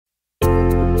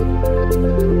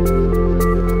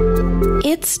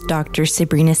It's Dr.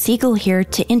 Sabrina Siegel here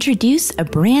to introduce a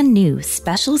brand new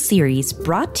special series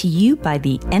brought to you by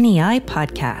the NEI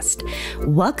podcast.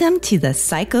 Welcome to the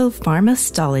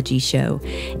PsychopharmaStahlogy show.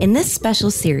 In this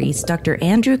special series, Dr.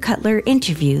 Andrew Cutler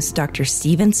interviews Dr.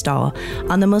 Stephen Stahl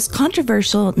on the most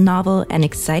controversial, novel, and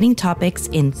exciting topics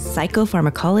in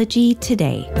psychopharmacology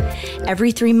today.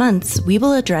 Every 3 months, we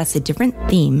will address a different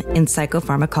theme in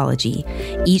psychopharmacology.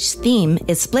 Each theme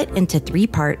is split into 3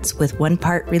 parts with 1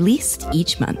 part released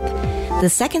each month. The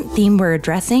second theme we're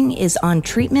addressing is on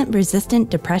treatment-resistant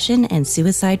depression and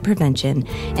suicide prevention,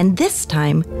 and this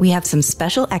time we have some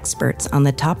special experts on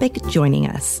the topic joining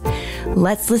us.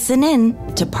 Let's listen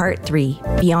in to Part 3,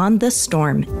 Beyond the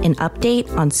Storm, an update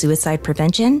on suicide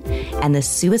prevention, and the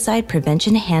Suicide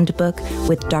Prevention Handbook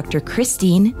with Dr.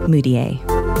 Christine Moutier.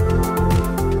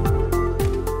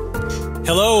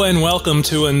 Hello and welcome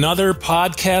to another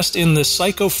podcast in the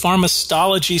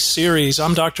PsychopharmaStahlogy series.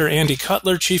 I'm Dr. Andy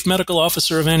Cutler, Chief Medical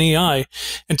Officer of NEI,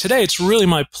 and today it's really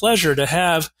my pleasure to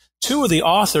have 2 of the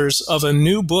authors of a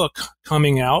new book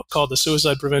coming out called the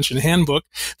Suicide Prevention Handbook.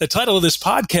 The title of this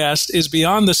podcast is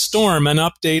Beyond the Storm, an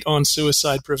update on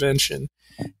suicide prevention.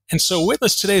 And so with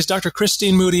us today is Dr.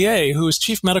 Christine Moutier, who is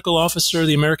Chief Medical Officer of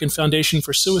the American Foundation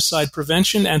for Suicide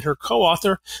Prevention, and her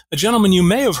co-author, a gentleman you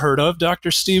may have heard of, Dr.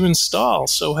 Stephen Stahl.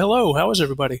 So hello, how is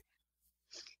everybody?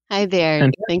 Hi there.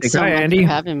 Thanks so much for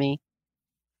having me.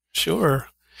 Sure.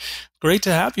 Great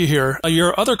to have you here.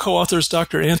 Your other co-author is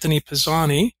Dr. Anthony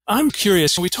Pisani. I'm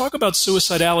curious, we talk about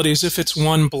suicidality as if it's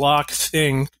one block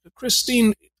thing.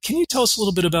 Christine, can you tell us a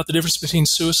little bit about the difference between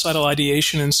suicidal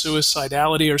ideation and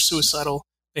suicidality or suicidal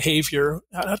behavior?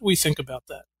 How do we think about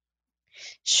that?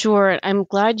 Sure. I'm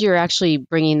glad you're actually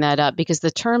bringing that up because the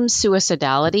term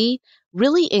suicidality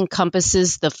really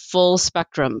encompasses the full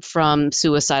spectrum from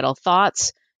suicidal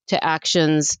thoughts to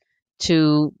actions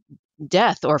to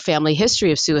death or family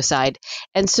history of suicide.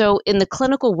 And so in the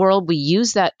clinical world, we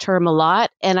use that term a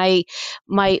lot. And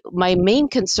my main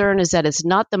concern is that it's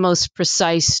not the most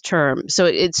precise term.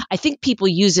 So I think people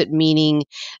use it meaning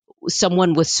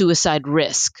someone with suicide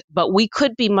risk, but we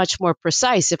could be much more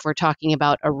precise if we're talking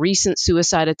about a recent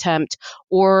suicide attempt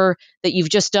or that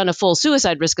you've just done a full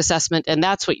suicide risk assessment and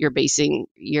that's what you're basing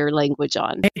your language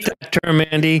on. I hate that term,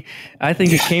 Andy. I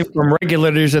think it came from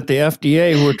regulators at the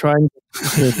FDA who were trying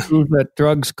to prove that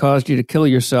drugs caused you to kill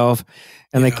yourself,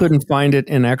 and they couldn't find it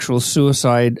in actual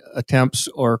suicide attempts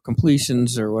or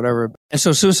completions or whatever. And so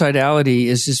suicidality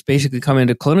is just basically come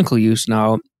into clinical use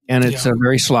now, and it's a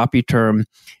very sloppy term.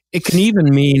 It can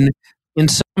even mean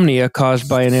insomnia caused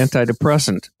by an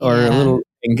antidepressant or a little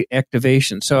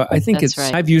activation. So I think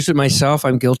right. I've used it myself.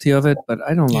 I'm guilty of it, but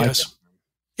I don't like it.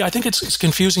 Yeah, I think it's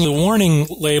confusing. The warning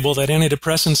label that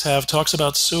antidepressants have talks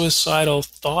about suicidal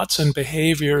thoughts and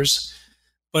behaviors,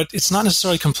 but it's not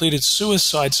necessarily completed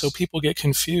suicide, so people get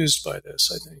confused by this,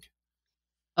 I think.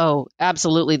 Oh,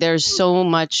 absolutely. There's so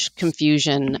much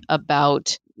confusion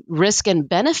about risk and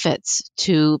benefits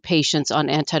to patients on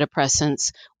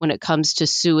antidepressants when it comes to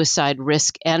suicide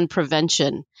risk and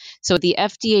prevention. So the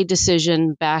FDA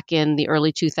decision back in the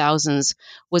early 2000s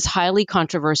was highly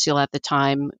controversial at the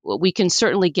time. We can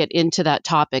certainly get into that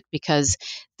topic because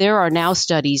there are now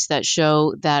studies that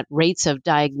show that rates of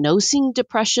diagnosing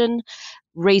depression,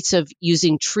 rates of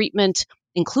using treatment,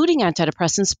 including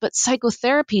antidepressants, but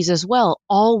psychotherapies as well,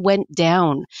 all went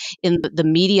down in the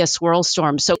media swirl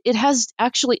storm. So it has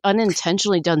actually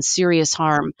unintentionally done serious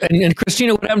harm. And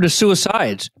Christina, what happened to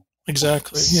suicides?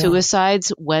 Exactly. Yeah.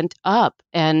 Suicides went up,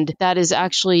 and that is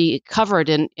actually covered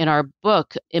in our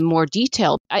book in more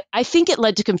detail. I think it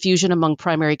led to confusion among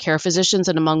primary care physicians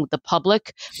and among the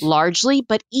public largely,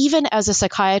 but even as a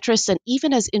psychiatrist and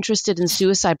even as interested in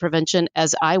suicide prevention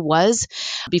as I was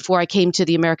before I came to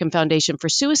the American Foundation for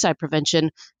Suicide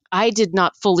Prevention, I did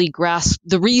not fully grasp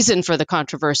the reason for the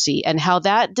controversy and how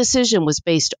that decision was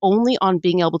based only on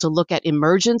being able to look at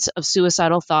emergence of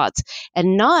suicidal thoughts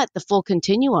and not the full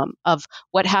continuum of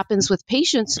what happens with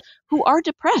patients who are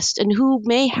depressed and who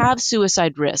may have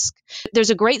suicide risk. There's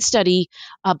a great study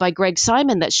by Greg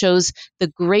Simon that shows the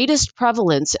greatest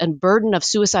prevalence and burden of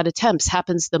suicide attempts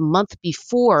happens the month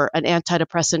before an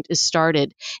antidepressant is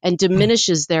started and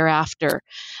diminishes thereafter.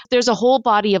 There's a whole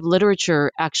body of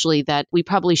literature, actually, that we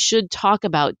probably should talk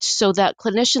about so that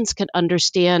clinicians can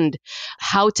understand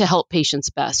how to help patients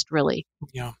best, really.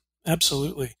 Yeah.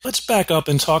 Absolutely. Let's back up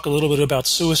and talk a little bit about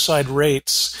suicide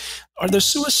rates. Are the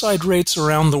suicide rates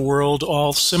around the world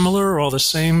all similar or all the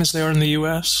same as they are in the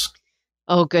U.S.?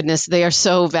 Oh, goodness. They are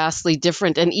so vastly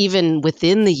different. And even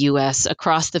within the U.S.,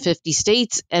 across the 50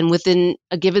 states and within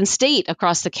a given state,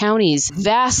 across the counties,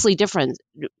 vastly different.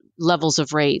 levels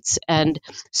of rates. And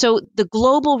so the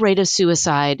global rate of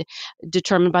suicide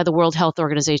determined by the World Health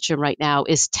Organization right now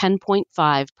is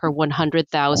 10.5 per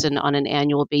 100,000 on an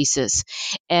annual basis.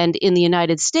 And in the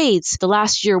United States, the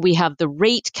last year we have the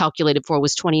rate calculated for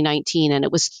was 2019, and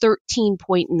it was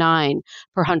 13.9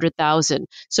 per 100,000.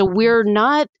 So we're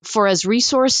not, for as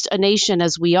resourced a nation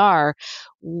as we are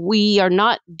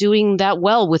not doing that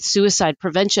well with suicide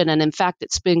prevention. And in fact,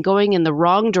 it's been going in the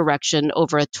wrong direction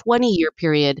over a 20-year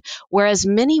period, whereas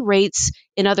many rates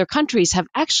in other countries have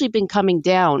actually been coming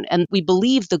down. And we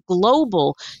believe the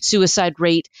global suicide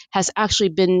rate has actually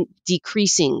been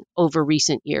decreasing over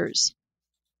recent years.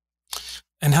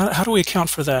 And how do we account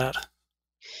for that?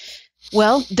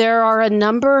 Well, there are a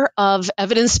number of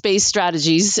evidence-based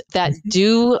strategies that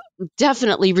do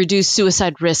definitely reduce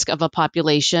suicide risk of a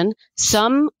population.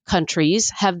 Some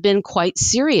countries have been quite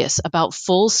serious about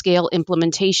full-scale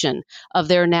implementation of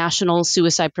their national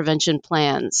suicide prevention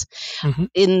plans.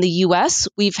 In the U.S.,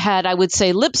 we've had, I would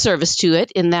say, lip service to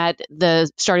it in that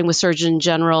starting with Surgeon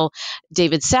General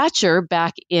David Satcher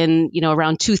back in,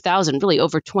 around 2000, really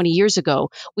over 20 years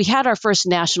ago, we had our first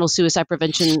national suicide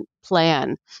prevention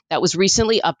plan that was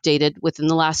recently updated within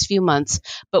the last few months,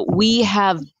 but we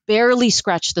have barely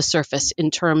scratched the surface in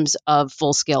terms of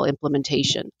full-scale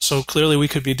implementation. So clearly we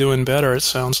could be doing better, it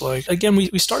sounds like. Again,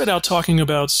 we started out talking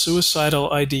about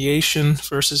suicidal ideation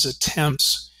versus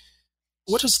attempts.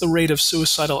 What is the rate of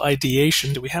suicidal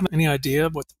ideation? Do we have any idea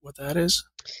of what that is?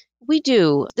 We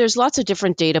do. There's lots of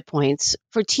different data points.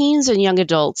 For teens and young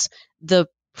adults, the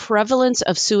prevalence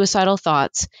of suicidal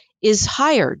thoughts is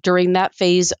higher during that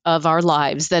phase of our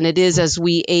lives than it is as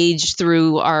we age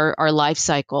through our life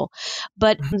cycle.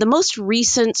 But the most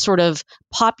recent sort of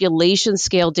population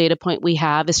scale data point we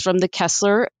have is from the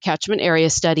Cutler catchment area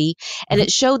study, and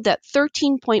it showed that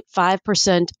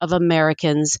 13.5% of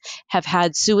Americans have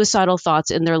had suicidal thoughts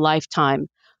in their lifetime.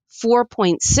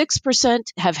 4.6%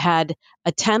 have had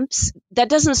attempts. That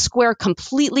doesn't square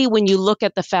completely when you look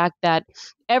at the fact that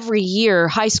every year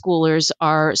high schoolers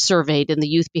are surveyed in the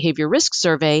Youth Behavior Risk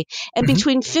Survey, and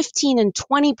between 15 and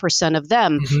 20% of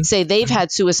them say they've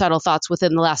had suicidal thoughts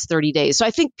within the last 30 days. So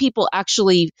I think people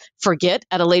actually forget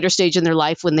at a later stage in their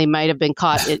life when they might have been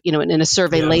caught, in a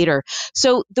survey later.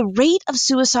 So the rate of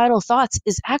suicidal thoughts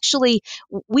is actually,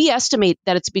 we estimate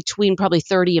that it's between probably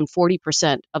 30 and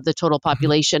 40% of the total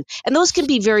population. And those can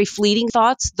be very fleeting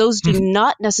thoughts. Those do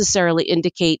not necessarily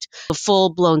indicate a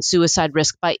full-blown suicide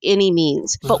risk by any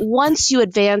means. But once you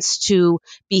advance to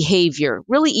behavior,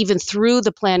 really even through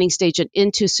the planning stage and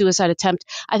into suicide attempt,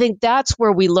 I think that's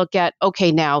where we look at,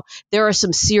 okay, now there are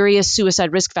some serious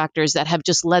suicide risk factors that have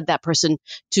just led that person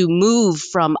to move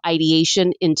from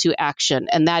ideation into action.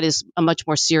 And that is a much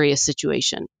more serious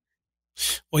situation.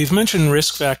 Well, you've mentioned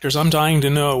risk factors. I'm dying to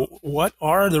know, what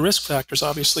are the risk factors?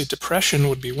 Obviously, depression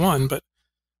would be one, but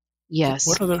yes,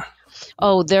 what other?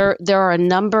 Oh, there are a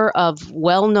number of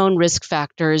well-known risk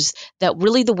factors that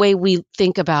really the way we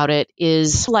think about it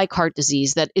is like heart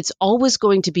disease, that it's always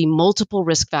going to be multiple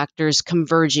risk factors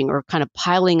converging or kind of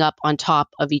piling up on top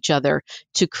of each other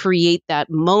to create that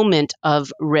moment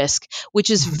of risk, which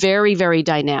is very, very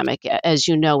dynamic, as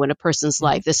you know, in a person's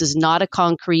life. This is not a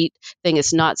concrete thing.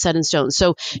 It's not set in stone.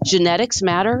 So genetics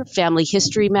matter, family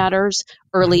history matters,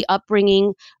 early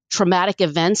upbringing, traumatic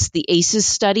events. The ACEs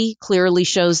study clearly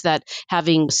shows that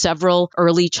having several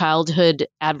early childhood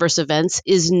adverse events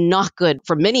is not good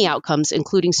for many outcomes,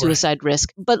 including suicide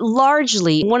risk. But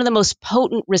largely, one of the most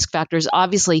potent risk factors,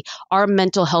 obviously, are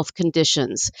mental health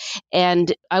conditions.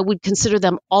 And I would consider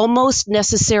them almost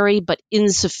necessary but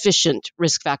insufficient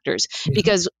risk factors.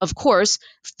 Because, of course,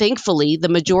 thankfully, the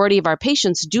majority of our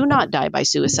patients do not die by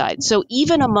suicide. So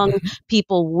even among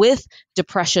people with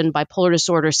depression, bipolar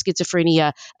disorder,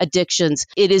 schizophrenia, addictions,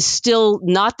 it is still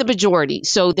not the majority.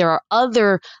 So there are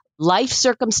other life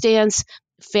circumstance,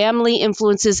 family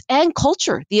influences, and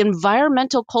culture, the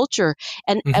environmental culture,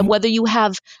 and whether you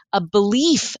have a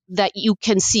belief that you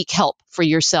can seek help for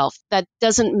yourself. That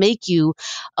doesn't make you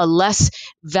a less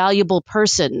valuable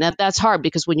person. Now, that's hard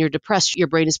because when you're depressed, your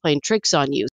brain is playing tricks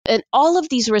on you. And all of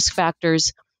these risk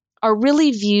factors are really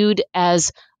viewed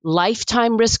as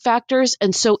lifetime risk factors.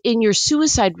 And so in your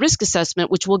suicide risk assessment,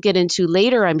 which we'll get into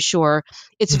later, I'm sure,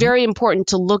 it's very important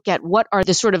to look at what are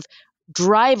the sort of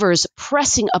drivers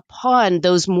pressing upon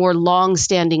those more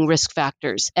long-standing risk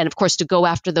factors. And of course, to go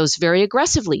after those very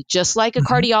aggressively, just like a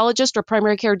cardiologist or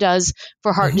primary care does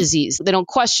for heart disease. They don't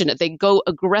question it. They go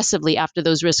aggressively after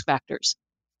those risk factors.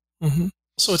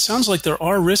 So it sounds like there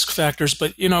are risk factors,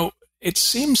 but, you know, it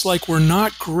seems like we're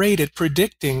not great at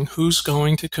predicting who's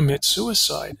going to commit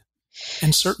suicide,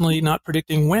 and certainly not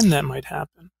predicting when that might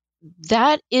happen.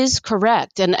 That is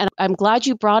correct. And I'm glad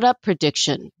you brought up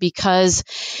prediction, because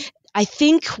I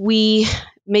think we,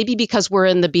 maybe because we're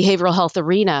in the behavioral health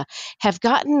arena, have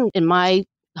gotten, in my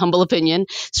humble opinion,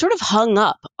 sort of hung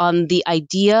up on the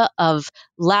idea of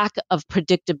lack of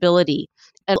predictability.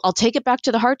 And I'll take it back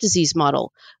to the heart disease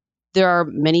model. There are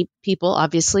many people,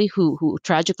 obviously, who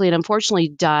tragically and unfortunately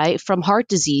die from heart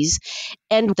disease,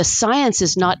 and the science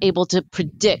is not able to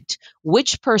predict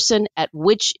which person at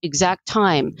which exact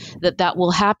time that will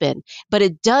happen. But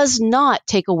it does not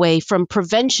take away from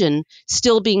prevention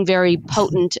still being very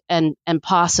potent and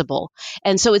possible.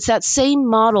 And so it's that same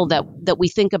model that we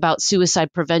think about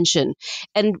suicide prevention.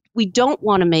 And we don't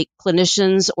want to make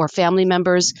clinicians or family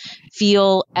members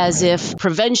feel as if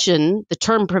prevention, the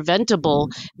term preventable,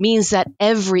 means that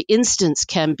every instance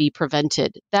can be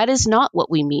prevented. That is not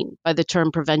what we mean by the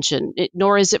term prevention,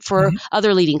 nor is it for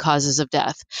other leading causes of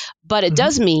death. But it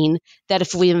does mean that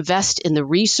if we invest in the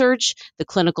research, the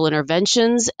clinical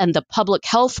interventions, and the public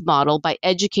health model by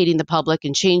educating the public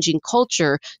and changing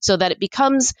culture so that it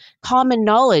becomes common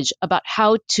knowledge about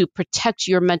how to protect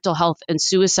your mental health and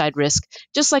suicide risk,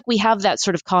 just like we have that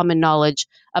sort of common knowledge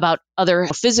about other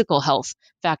physical health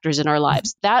factors in our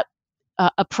lives. That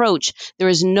approach, there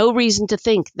is no reason to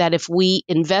think that if we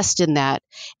invest in that,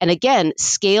 and again,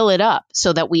 scale it up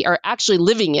so that we are actually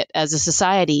living it as a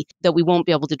society, that we won't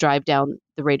be able to drive down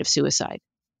the rate of suicide.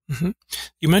 Mm-hmm.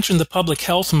 You mentioned the public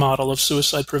health model of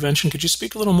suicide prevention. Could you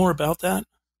speak a little more about that?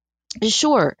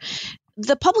 Sure.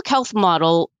 The public health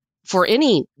model for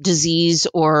any disease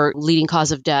or leading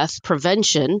cause of death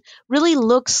prevention really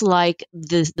looks like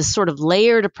the sort of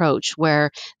layered approach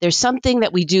where there's something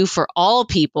that we do for all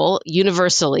people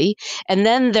universally, and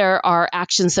then there are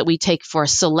actions that we take for a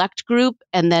select group,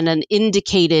 and then an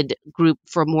indicated group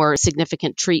for more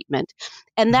significant treatment.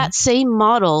 And that same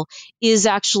model is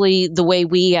actually the way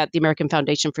we at the American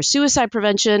Foundation for Suicide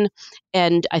Prevention,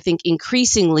 and I think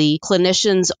increasingly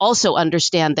clinicians also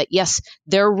understand that, yes,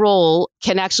 their role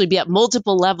can actually be at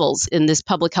multiple levels in this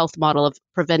public health model of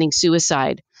preventing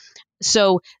suicide.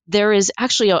 So there is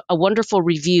actually a wonderful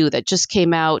review that just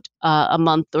came out a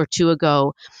month or two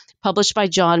ago, published by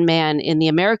John Mann in the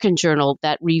American Journal,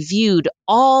 that reviewed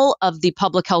all of the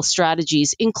public health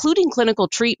strategies, including clinical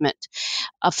treatment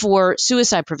for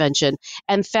suicide prevention,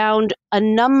 and found a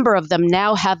number of them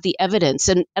now have the evidence.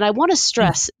 And I want to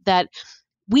stress that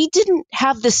we didn't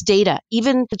have this data.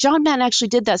 Even John Mann actually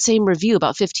did that same review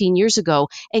about 15 years ago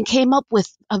and came up with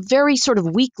a very sort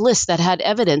of weak list that had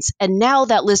evidence. And now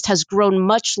that list has grown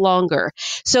much longer.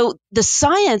 So the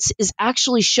science is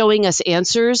actually showing us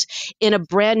answers in a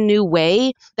brand new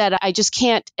way that I just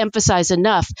can't emphasize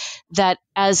enough, that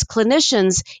as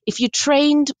clinicians, if you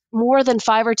trained more than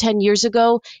 5 or 10 years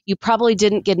ago, you probably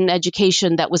didn't get an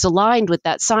education that was aligned with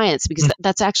that science, because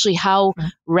that's actually how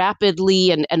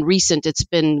rapidly and recent it's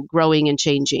been growing and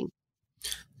changing.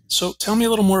 So tell me a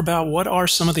little more about what are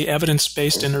some of the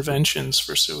evidence-based interventions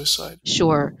for suicide?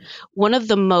 Sure. One of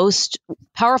the most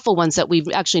powerful ones that we've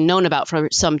actually known about for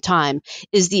some time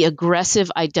is the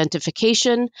aggressive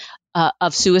identification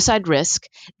of suicide risk,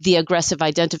 the aggressive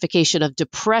identification of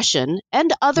depression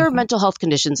and other mental health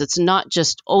conditions. It's not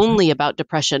just only about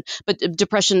depression, but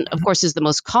depression, of course, is the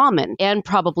most common and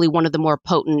probably one of the more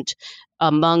potent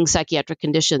among psychiatric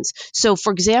conditions. So,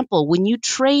 for example, when you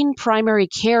train primary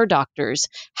care doctors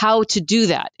how to do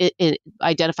that,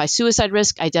 identify suicide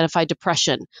risk, identify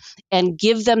depression, and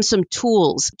give them some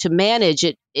tools to manage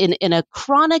it in a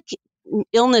chronic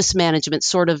illness management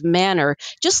sort of manner,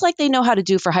 just like they know how to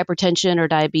do for hypertension or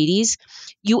diabetes,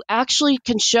 you actually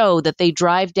can show that they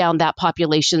drive down that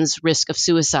population's risk of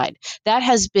suicide. That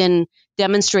has been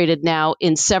demonstrated now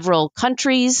in several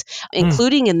countries,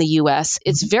 including in the US.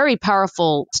 It's very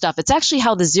powerful stuff. It's actually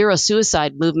how the zero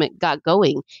suicide movement got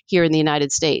going here in the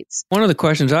United States. One of the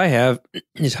questions I have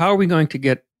is, how are we going to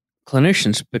get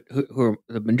clinicians, but who are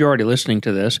the majority listening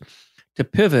to this, to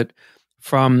pivot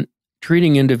from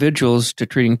treating individuals to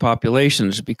treating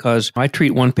populations? Because I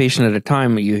treat one patient at a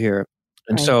time, you hear.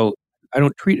 And so I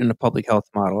don't treat in a public health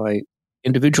model. I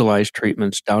individualize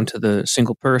treatments down to the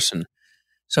single person.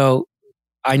 So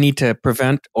I need to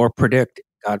prevent or predict,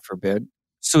 God forbid,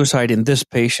 suicide in this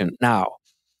patient now,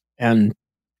 and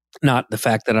not the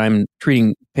fact that I'm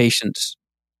treating patients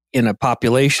in a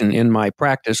population in my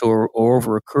practice or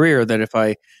over a career that, if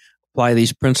I apply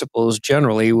these principles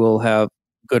generally, will have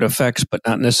good effects, but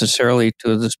not necessarily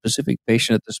to the specific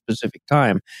patient at the specific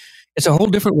time. It's a whole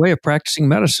different way of practicing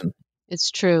medicine. It's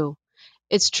true.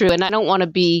 It's true. And I don't want to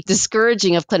be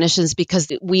discouraging of clinicians because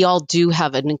we all do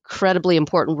have an incredibly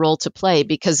important role to play,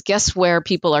 because guess where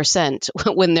people are sent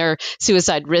when their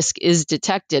suicide risk is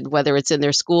detected, whether it's in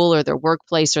their school or their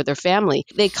workplace or their family.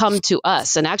 They come to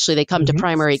us, and actually they come to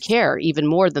primary care even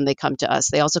more than they come to us.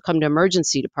 They also come to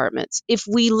emergency departments. If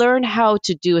we learn how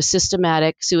to do a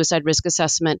systematic suicide risk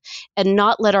assessment and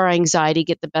not let our anxiety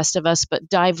get the best of us, but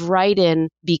dive right in,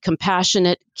 be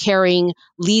compassionate, caring,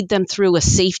 lead them through a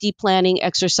safety planning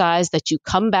exercise that you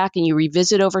come back and you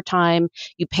revisit over time.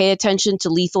 You pay attention to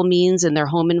lethal means in their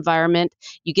home environment.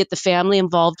 You get the family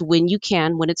involved when you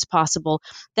can, when it's possible.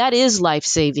 That is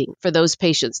life-saving for those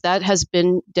patients. That has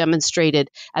been demonstrated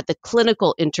at the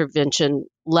clinical intervention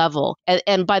level.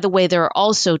 And by the way, there are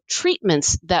also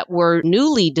treatments that were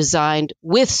newly designed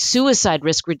with suicide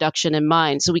risk reduction in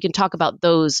mind. So we can talk about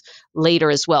those later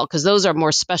as well, because those are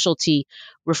more specialty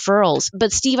referrals.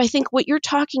 But Steve, I think what you're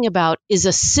talking about is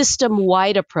a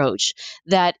system-wide approach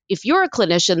that if you're a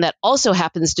clinician that also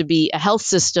happens to be a health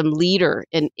system leader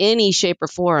in any shape or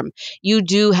form, you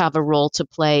do have a role to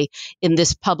play in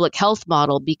this public health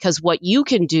model, because what you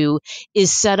can do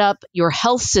is set up your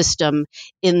health system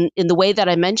in the way that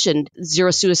I mentioned.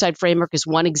 Zero Suicide Framework is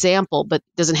one example, but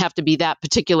it doesn't have to be that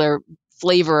particular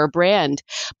flavor or brand.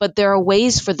 But there are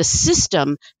ways for the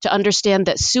system to understand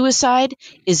that suicide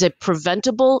is a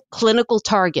preventable clinical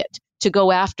target to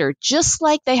go after, just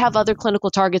like they have other clinical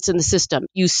targets in the system.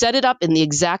 You set it up in the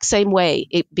exact same way.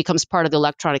 It becomes part of the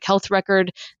electronic health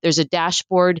record. There's a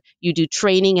dashboard. You do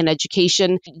training and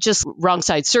education, just wrong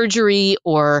side surgery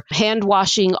or hand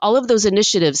washing, all of those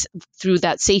initiatives through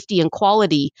that safety and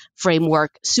quality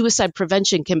framework. Suicide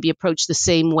prevention can be approached the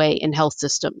same way in health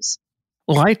systems.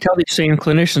 Well, I tell these same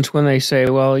clinicians when they say,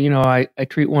 well, I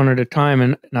treat one at a time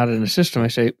and not in a system, I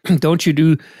say, don't you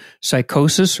do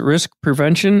psychosis risk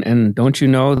prevention? And don't you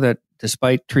know that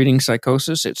despite treating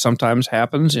psychosis, it sometimes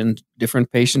happens in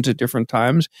different patients at different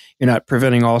times? You're not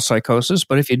preventing all psychosis,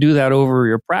 but if you do that over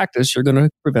your practice, you're going to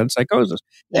prevent psychosis.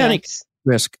 Panic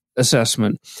risk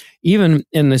assessment. Even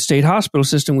in the state hospital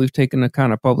system, we've taken a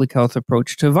kind of public health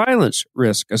approach to violence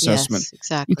risk assessment. Yes,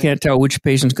 exactly. You can't tell which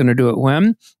patient's going to do it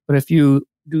when, but if you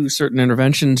do certain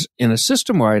interventions in a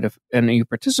system-wide and you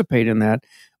participate in that,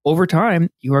 over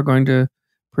time, you are going to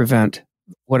prevent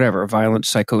whatever, violent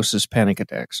psychosis, panic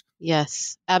attacks.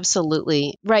 Yes,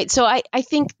 absolutely. Right. So I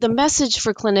think the message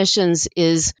for clinicians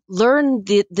is learn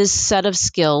this set of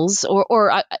skills,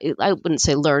 or I wouldn't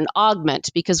say learn,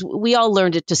 augment, because we all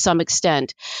learned it to some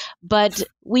extent. But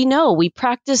we know we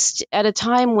practiced at a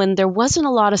time when there wasn't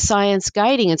a lot of science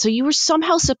guiding. And so you were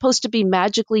somehow supposed to be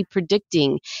magically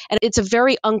predicting. And it's a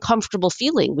very uncomfortable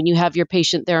feeling when you have your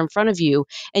patient there in front of you.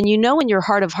 And you know in your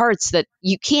heart of hearts that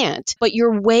you can't, but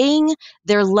you're weighing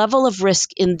their level of risk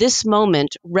in this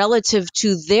moment relative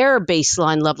to their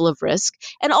baseline level of risk,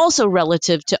 and also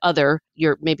relative to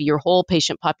maybe your whole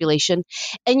patient population.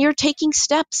 And you're taking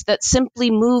steps that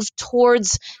simply move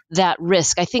towards that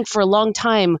risk. I think for a long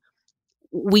time,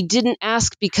 we didn't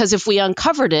ask because if we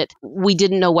uncovered it, we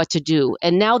didn't know what to do.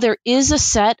 And now there is a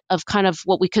set of kind of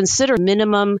what we consider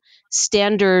minimum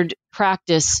standard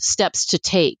practice steps to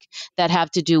take that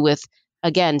have to do with,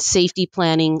 again, safety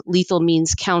planning, lethal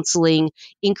means counseling,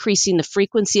 increasing the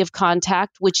frequency of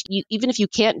contact, which even if you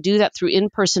can't do that through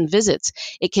in-person visits,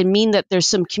 it can mean that there's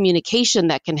some communication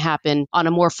that can happen on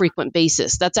a more frequent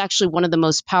basis. That's actually one of the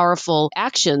most powerful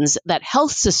actions that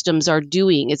health systems are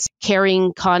doing. It's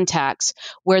caring contacts,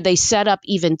 where they set up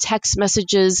even text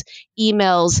messages,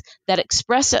 emails that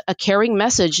express a caring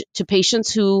message to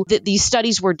patients who, these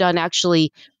studies were done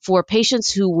actually for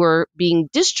patients who were being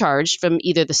discharged from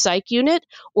either the psych unit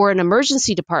or an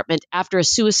emergency department after a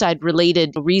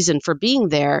suicide-related reason for being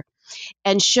there,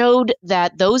 and showed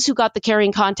that those who got the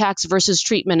caring contacts versus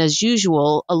treatment as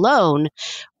usual alone,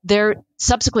 their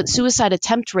subsequent suicide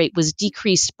attempt rate was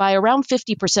decreased by around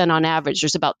 50% on average.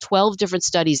 There's about 12 different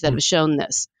studies that have shown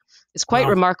this. It's quite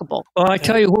remarkable. Well, I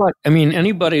tell you what, I mean,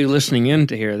 anybody listening in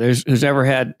to here who's ever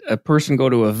had a person go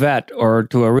to a vet or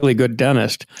to a really good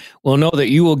dentist will know that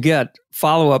you will get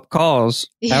follow-up calls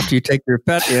after you take your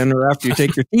pet in or after you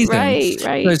take your teeth in. Right.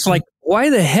 So it's like, why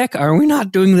the heck are we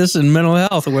not doing this in mental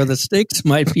health where the stakes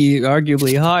might be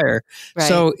arguably higher? Right.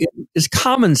 So it's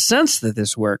common sense that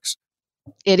this works.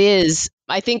 It is.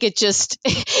 I think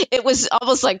it was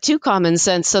almost like too common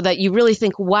sense, so that you really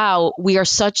think, wow, we are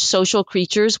such social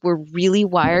creatures. We're really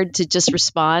wired to just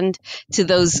respond to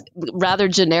those rather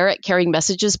generic caring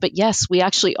messages. But yes, we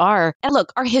actually are. And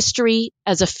look, our history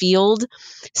as a field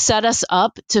set us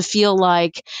up to feel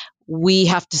like we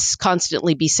have to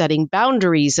constantly be setting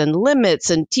boundaries and limits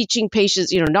and teaching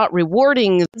patients, not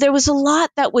rewarding. There was a lot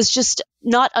that was just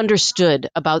not understood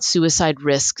about suicide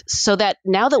risk. So that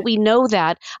now that we know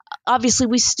that, obviously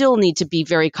we still need to be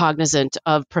very cognizant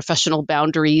of professional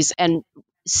boundaries and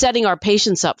setting our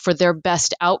patients up for their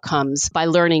best outcomes by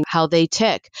learning how they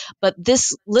tick. But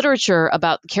this literature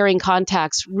about carrying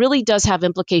contacts really does have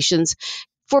implications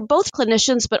for both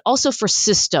clinicians, but also for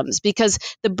systems, because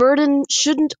the burden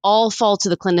shouldn't all fall to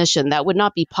the clinician. That would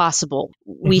not be possible.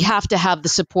 We have to have the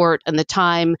support and the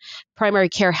time. Primary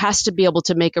care has to be able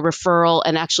to make a referral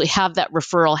and actually have that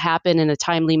referral happen in a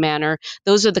timely manner.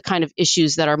 Those are the kind of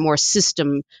issues that are more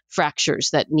system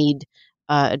fractures that need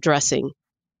addressing.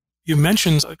 You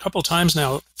mentioned a couple times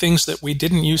now things that we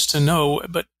didn't used to know,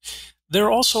 but there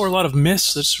also are a lot of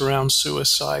myths that surround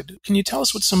suicide. Can you tell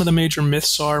us what some of the major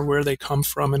myths are, where they come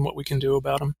from, and what we can do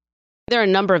about them? There are a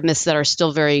number of myths that are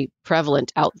still very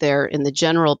prevalent out there in the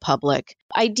general public.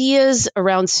 Ideas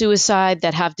around suicide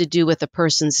that have to do with a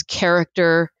person's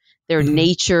character, their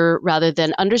nature, rather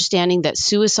than understanding that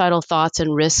suicidal thoughts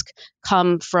and risk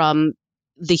come from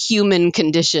the human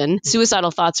condition.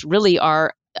 Suicidal thoughts really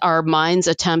are our mind's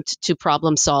attempt to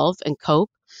problem solve and cope.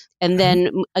 And then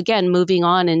again, moving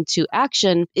on into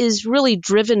action is really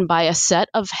driven by a set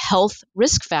of health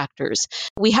risk factors.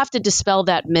 We have to dispel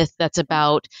that myth that's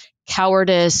about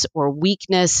cowardice or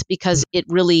weakness, because it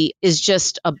really is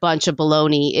just a bunch of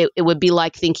baloney. It would be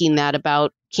like thinking that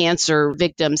about cancer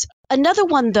victims. Another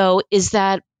one, though, is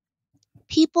that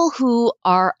people who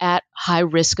are at high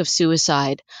risk of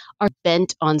suicide are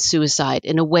bent on suicide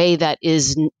in a way that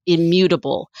is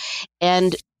immutable.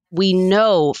 And we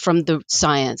know from the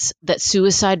science that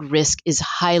suicide risk is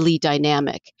highly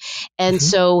dynamic. And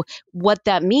so what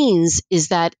that means is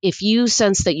that if you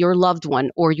sense that your loved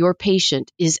one or your patient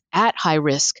is at high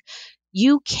risk,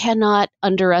 you cannot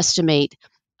underestimate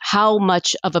how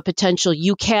much of a potential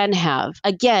you can have.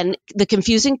 Again, the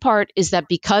confusing part is that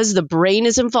because the brain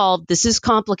is involved, this is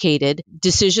complicated.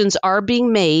 Decisions are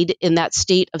being made in that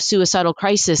state of suicidal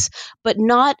crisis, but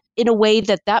not in a way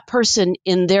that that person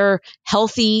in their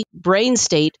healthy brain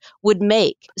state would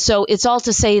make. So it's all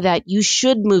to say that you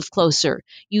should move closer.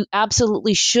 You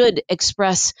absolutely should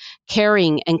express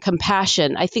caring and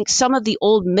compassion. I think some of the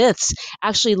old myths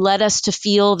actually led us to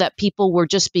feel that people were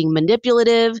just being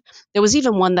manipulative. There was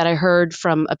even one that I heard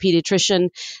from a pediatrician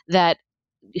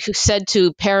who said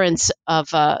to parents of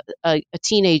a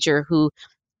teenager who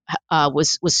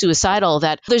was suicidal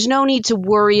that there's no need to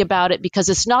worry about it because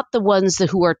it's not the ones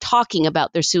who are talking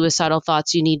about their suicidal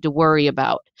thoughts you need to worry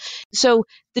about. So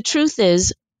the truth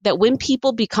is that when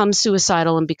people become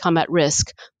suicidal and become at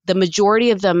risk, the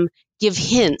majority of them give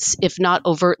hints, if not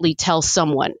overtly tell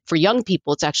someone. For young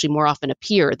people, it's actually more often a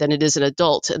peer than it is an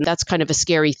adult. And that's kind of a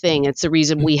scary thing. It's the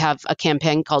reason we have a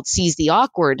campaign called Seize the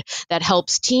Awkward that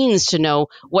helps teens to know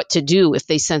what to do if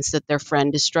they sense that their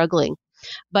friend is struggling.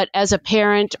 But as a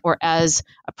parent or as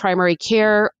a primary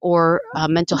care or a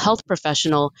mental health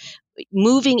professional,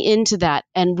 moving into that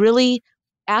and really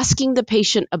asking the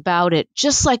patient about it,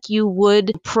 just like you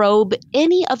would probe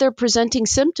any other presenting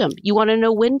symptom. You want to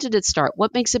know, when did it start?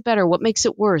 What makes it better? What makes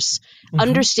it worse?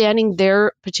 Understanding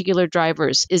their particular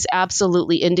drivers is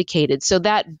absolutely indicated. So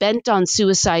that bent on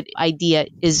suicide idea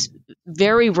is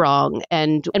very wrong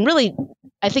and really,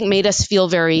 I think, made us feel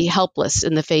very helpless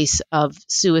in the face of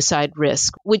suicide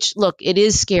risk, which, look, it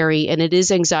is scary and it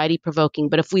is anxiety provoking.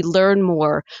 But if we learn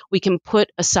more, we can put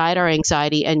aside our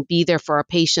anxiety and be there for our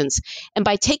patients. And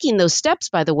by taking those steps,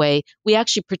 by the way, we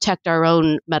actually protect our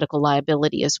own medical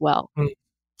liability as well.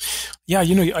 Yeah,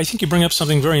 I think you bring up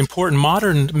something very important.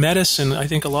 Modern medicine, I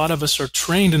think a lot of us are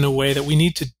trained in a way that we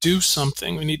need to do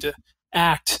something. We need to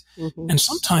act. And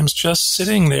sometimes just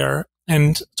sitting there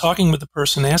and talking with the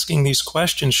person, asking these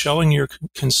questions, showing your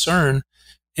concern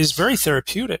is very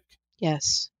therapeutic.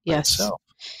 Yes.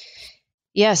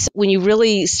 Yes. When you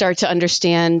really start to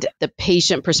understand the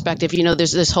patient perspective,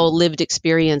 there's this whole lived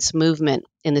experience movement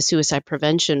in the suicide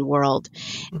prevention world.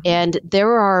 And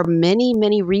there are many,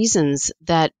 many reasons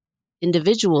that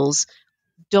individuals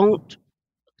don't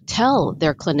tell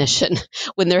their clinician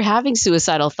when they're having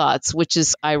suicidal thoughts, which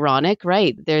is ironic,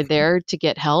 right? They're there to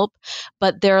get help,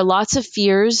 but there are lots of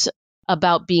fears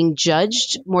about being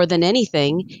judged more than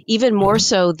anything, even more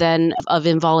so than of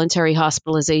involuntary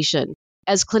hospitalization.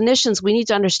 As clinicians, we need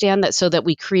to understand that so that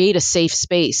we create a safe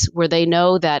space where they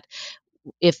know that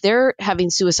if they're having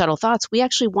suicidal thoughts, we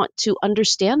actually want to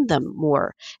understand them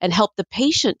more and help the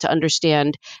patient to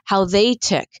understand how they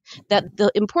tick. That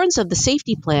the importance of the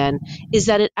safety plan is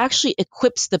that it actually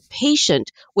equips the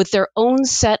patient with their own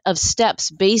set of steps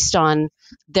based on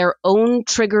their own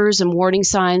triggers and warning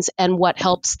signs and what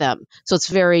helps them. So it's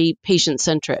very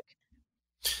patient-centric.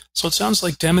 So it sounds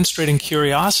like demonstrating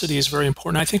curiosity is very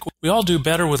important. I think we all do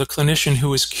better with a clinician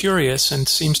who is curious and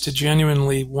seems to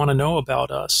genuinely want to know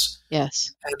about us.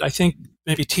 Yes. And I think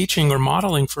maybe teaching or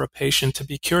modeling for a patient to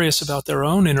be curious about their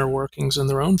own inner workings and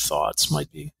their own thoughts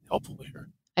might be helpful here.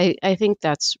 I think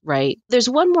that's right. There's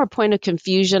one more point of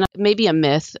confusion, maybe a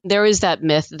myth. There is that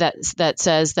myth that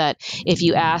says that if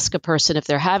you ask a person if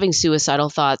they're having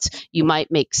suicidal thoughts, you might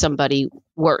make somebody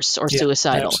worse or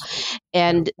suicidal. Absolutely.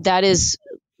 And that has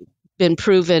been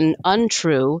proven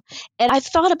untrue. And I've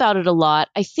thought about it a lot.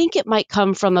 I think it might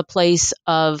come from a place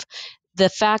of the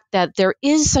fact that there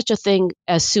is such a thing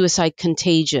as suicide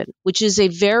contagion, which is a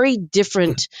very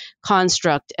different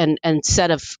construct and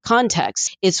set of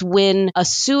contexts. It's when a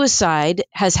suicide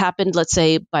has happened, let's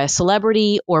say, by a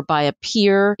celebrity or by a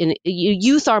peer.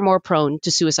 Youth are more prone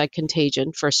to suicide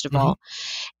contagion, first of all.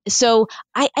 So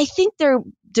I think there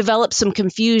developed some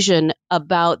confusion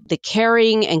about the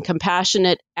caring and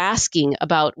compassionate asking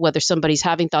about whether somebody's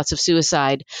having thoughts of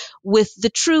suicide with the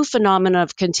true phenomena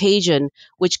of contagion,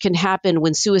 which can happen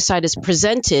when suicide is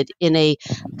presented in a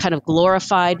kind of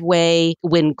glorified way,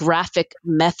 when graphic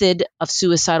method of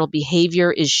suicidal behavior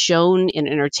is shown in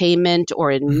entertainment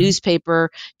or in newspaper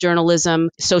journalism.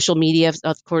 Social media,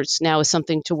 of course, now is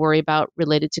something to worry about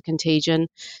related to contagion.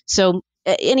 So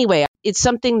anyway, it's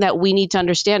something that we need to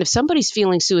understand. If somebody's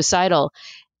feeling suicidal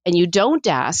and you don't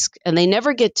ask and they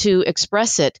never get to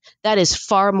express it, that is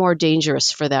far more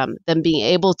dangerous for them than being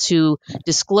able to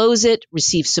disclose it,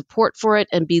 receive support for it,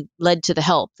 and be led to the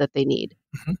help that they need.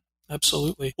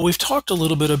 Absolutely. Well, we've talked a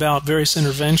little bit about various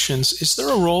interventions. Is there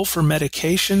a role for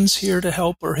medications here to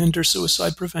help or hinder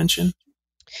suicide prevention?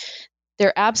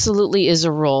 There absolutely is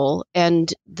a role.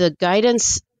 And the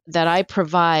guidance that I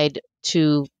provide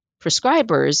to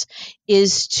prescribers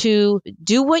is to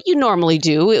do what you normally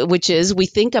do, which is we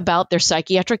think about their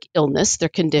psychiatric illness, their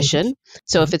condition.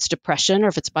 So if it's depression or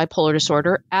if it's bipolar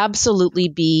disorder, absolutely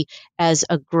be as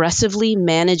aggressively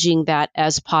managing that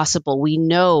as possible. We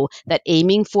know that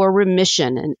aiming for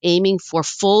remission and aiming for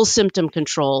full symptom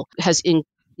control has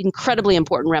incredibly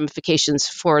important ramifications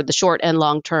for the short and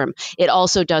long term. It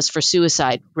also does for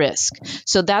suicide risk.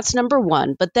 So that's number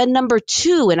one. But then number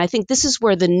two, and I think this is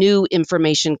where the new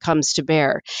information comes to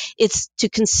bear, it's to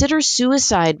consider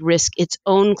suicide risk its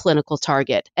own clinical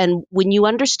target. And when you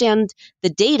understand the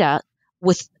data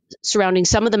with surrounding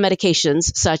some of the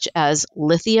medications, such as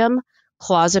lithium,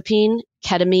 clozapine,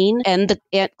 ketamine, and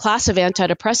the class of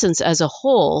antidepressants as a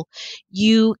whole,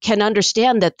 you can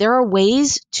understand that there are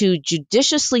ways to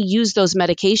judiciously use those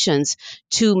medications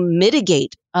to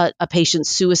mitigate a patient's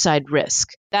suicide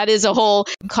risk. That is a whole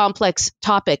complex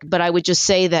topic, but I would just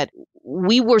say that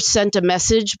we were sent a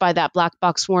message by that black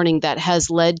box warning that has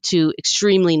led to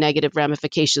extremely negative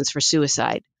ramifications for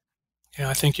suicide. Yeah,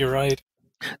 I think you're right.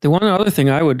 The one other thing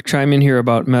I would chime in here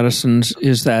about medicines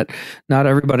is that not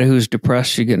everybody who's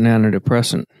depressed should get an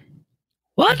antidepressant.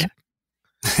 What?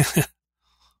 Are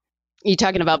you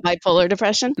talking about bipolar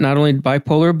depression? Not only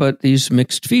bipolar, but these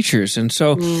mixed features. And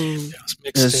so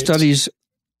studies,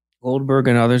 Goldberg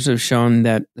and others have shown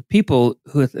that the people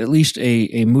with at least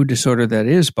a mood disorder that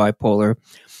is bipolar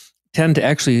tend to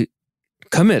actually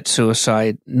commit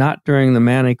suicide, not during the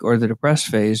manic or the depressed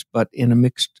phase, but in a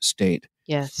mixed state.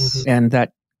 Yes. And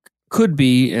that could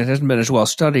be, it hasn't been as well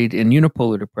studied in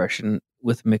unipolar depression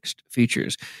with mixed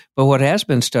features. But what has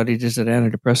been studied is that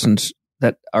antidepressants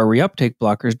that are reuptake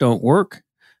blockers don't work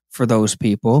for those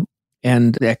people,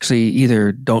 and they actually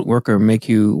either don't work or make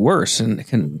you worse and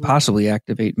can possibly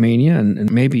activate mania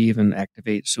and maybe even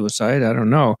activate suicide. I don't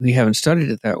know. We haven't studied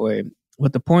it that way.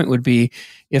 What the point would be,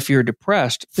 if you're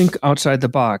depressed, think outside the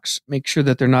box. Make sure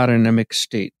that they're not in a mixed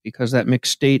state, because that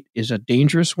mixed state is a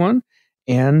dangerous one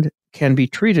and can be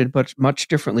treated, but much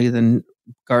differently than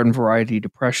garden variety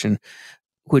depression,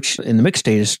 which in the mixed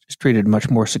state is treated much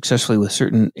more successfully with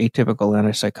certain atypical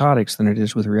antipsychotics than it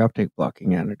is with reuptake blocking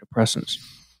antidepressants.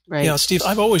 Right. Yeah, Steve,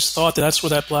 I've always thought that that's where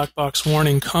that black box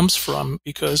warning comes from,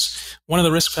 because one of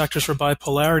the risk factors for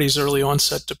bipolarity is early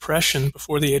onset depression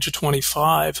before the age of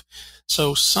 25.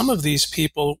 So some of these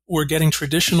people were getting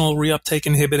traditional reuptake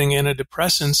inhibiting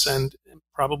antidepressants and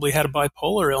probably had a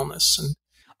bipolar illness. And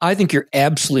I think you're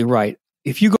absolutely right.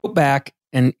 If you go back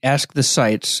and ask the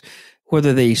sites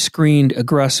whether they screened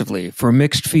aggressively for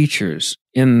mixed features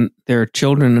in their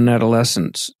children and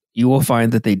adolescents you will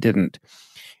find that they didn't.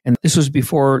 And this was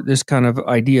before this kind of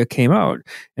idea came out.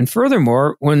 And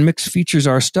furthermore, when mixed features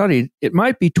are studied, it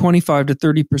might be 25 to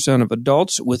 30% of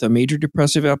adults with a major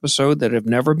depressive episode that have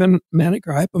never been manic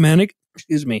or hypomanic,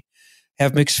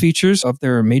 have mixed features of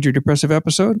their major depressive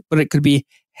episode, but it could be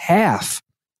half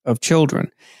of children.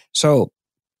 So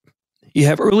you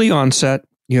have early onset,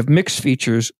 you have mixed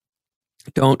features.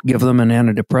 Don't give them an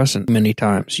antidepressant many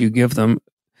times. You give them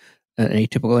an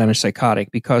atypical antipsychotic,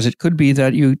 because it could be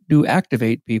that you do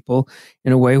activate people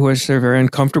in a way where they're very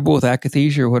uncomfortable with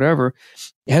akathisia or whatever.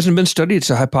 It hasn't been studied. It's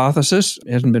a hypothesis.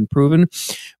 It hasn't been proven.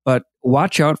 But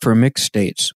watch out for mixed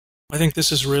states. I think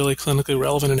this is really clinically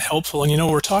relevant and helpful. And,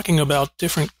 we're talking about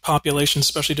different populations,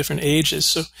 especially different ages.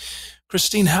 So,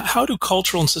 Christine, how do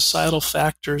cultural and societal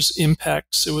factors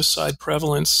impact suicide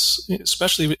prevalence,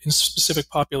 especially in specific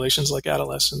populations like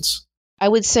adolescents? I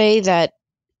would say that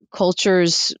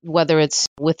cultures, whether it's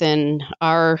within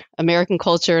our American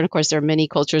culture, and of course there are many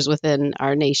cultures within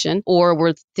our nation, or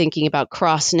we're thinking about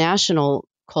cross-national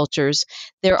cultures,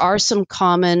 there are some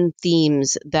common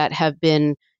themes that have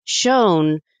been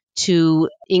shown to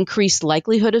increase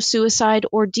likelihood of suicide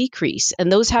or decrease.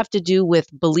 And those have to do with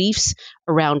beliefs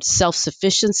around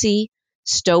self-sufficiency,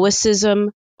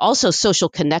 stoicism, also social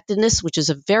connectedness, which is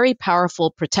a very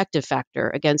powerful protective factor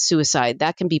against suicide.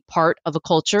 That can be part of a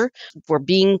culture for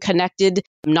being connected,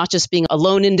 not just being a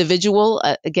lone individual.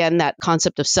 Again, that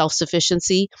concept of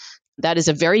self-sufficiency. That is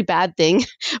a very bad thing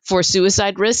for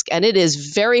suicide risk, and it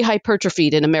is very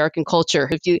hypertrophied in American culture.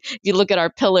 If you look at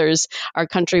our pillars our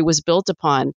country was built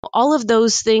upon, all of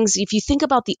those things, if you think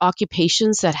about the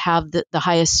occupations that have the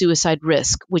highest suicide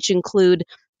risk, which include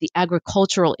the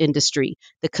agricultural industry,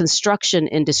 the construction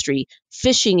industry,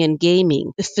 fishing and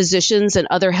gaming, the physicians and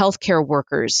other healthcare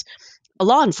workers,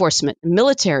 law enforcement,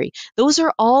 military. Those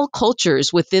are all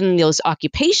cultures within those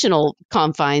occupational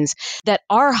confines that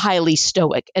are highly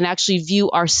stoic and actually view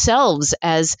ourselves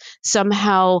as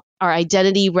somehow our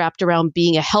identity wrapped around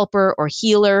being a helper or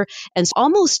healer and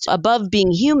almost above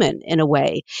being human in a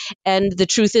way. And the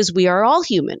truth is we are all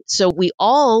human. So we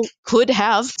all could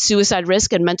have suicide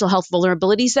risk and mental health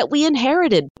vulnerabilities that we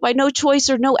inherited by no choice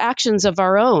or no actions of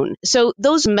our own. So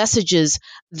those messages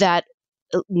that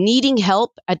needing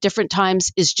help at different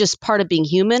times is just part of being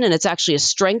human, and it's actually a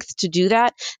strength to do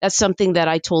that. That's something that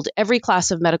I told every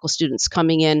class of medical students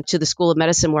coming in to the School of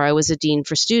Medicine where I was a dean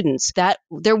for students, that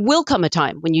there will come a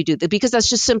time when you do that, because that's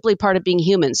just simply part of being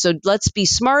human. So let's be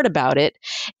smart about it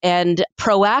and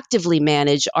proactively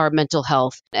manage our mental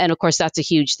health. And of course, that's a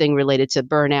huge thing related to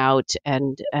burnout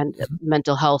and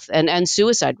mental health and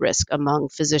suicide risk among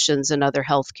physicians and other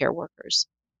healthcare workers.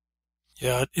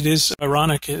 Yeah, it is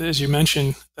ironic, as you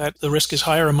mentioned, that the risk is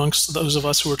higher amongst those of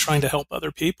us who are trying to help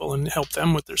other people and help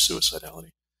them with their suicidality.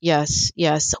 Yes,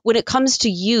 yes. When it comes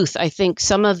to youth, I think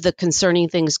some of the concerning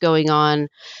things going on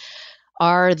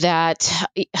are that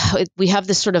we have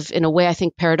this sort of, in a way, I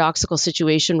think, paradoxical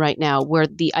situation right now where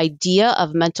the idea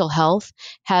of mental health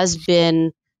has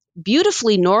been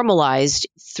beautifully normalized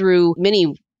through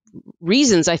many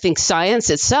reasons. I think science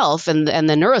itself and the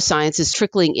neuroscience is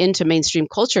trickling into mainstream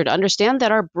culture to understand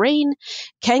that our brain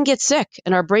can get sick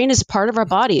and our brain is part of our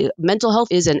body. Mental health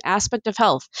is an aspect of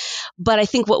health. But I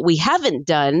think what we haven't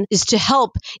done is to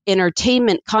help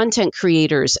entertainment content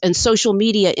creators and social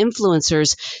media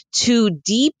influencers to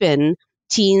deepen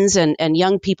teens and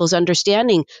young people's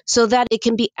understanding so that it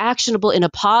can be actionable in a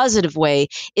positive way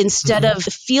instead of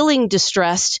feeling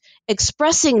distressed,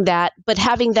 expressing that, but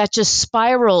having that just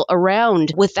spiral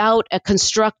around without a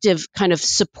constructive kind of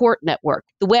support network.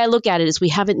 The way I look at it is we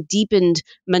haven't deepened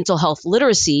mental health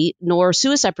literacy nor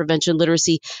suicide prevention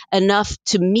literacy enough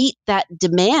to meet that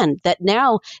demand that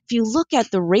now, if you look at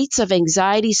the rates of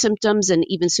anxiety symptoms and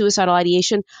even suicidal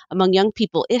ideation among young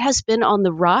people, it has been on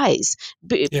the rise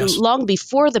long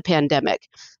before the pandemic.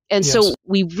 And so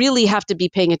we really have to be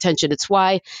paying attention. It's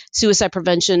why suicide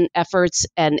prevention efforts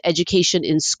and education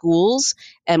in schools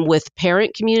and with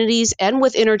parent communities and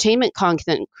with entertainment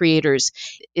content creators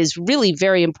is really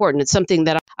very important. It's something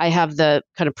that I have the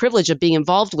kind of privilege of being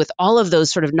involved with all of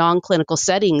those sort of non-clinical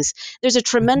settings. There's a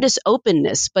tremendous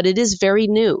openness, but it is very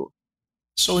new.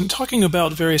 So in talking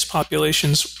about various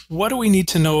populations, what do we need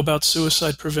to know about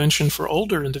suicide prevention for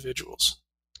older individuals?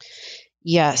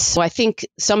 Yes. So I think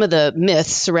some of the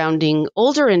myths surrounding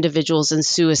older individuals and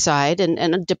suicide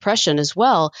and depression as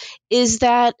well is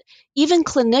that even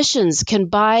clinicians can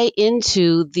buy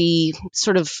into the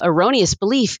sort of erroneous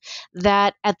belief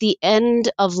that at the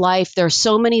end of life, there are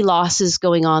so many losses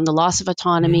going on, the loss of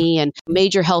autonomy and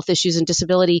major health issues and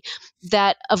disability,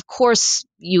 that of course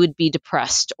you would be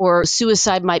depressed, or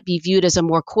suicide might be viewed as a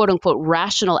more quote unquote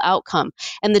rational outcome.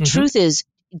 And the truth is,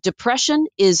 depression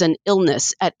is an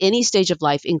illness at any stage of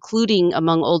life, including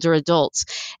among older adults.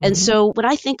 And so when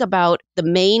I think about the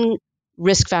main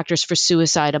risk factors for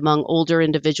suicide among older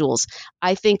individuals,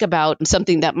 I think about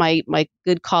something that my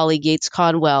good colleague Yates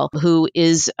Conwell, who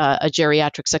is a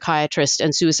geriatric psychiatrist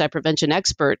and suicide prevention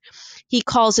expert, he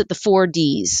calls it the 4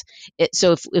 Ds.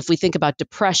 So if we think about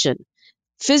depression,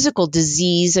 physical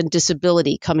disease and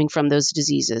disability coming from those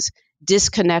diseases,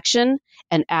 disconnection,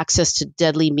 and access to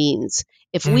deadly means.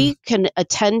 If we can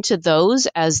attend to those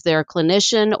as their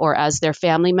clinician or as their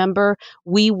family member,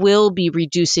 we will be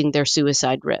reducing their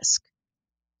suicide risk.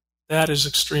 That is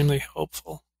extremely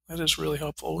helpful. That is really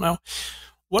helpful. Now,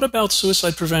 what about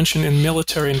suicide prevention in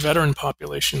military and veteran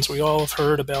populations? We all have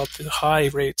heard about the high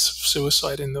rates of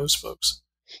suicide in those folks.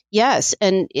 Yes.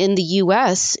 And in the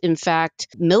U.S., in fact,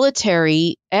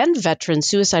 military and veteran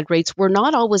suicide rates were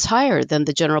not always higher than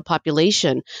the general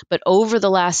population. But over the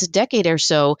last decade or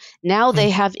so, now they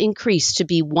have increased to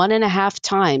be 1.5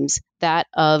 times that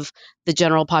of the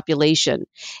general population.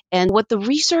 And what the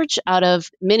research out of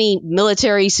many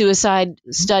military suicide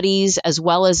studies, as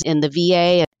well as in the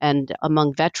VA and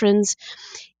among veterans,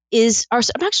 are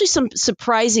actually some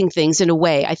surprising things in a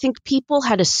way. I think people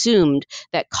had assumed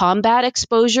that combat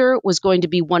exposure was going to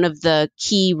be one of the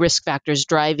key risk factors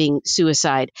driving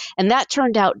suicide. And that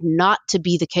turned out not to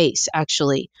be the case,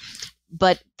 actually.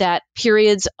 But that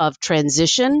periods of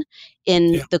transition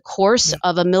in the course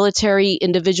of a military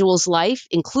individual's life,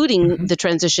 including the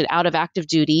transition out of active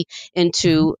duty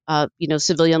into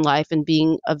civilian life and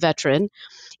being a veteran,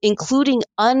 including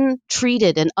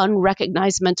untreated and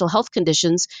unrecognized mental health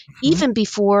conditions, even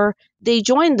before they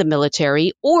joined the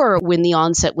military or when the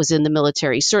onset was in the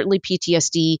military, certainly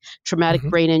PTSD, traumatic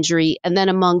brain injury, and then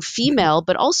among female,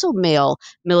 but also male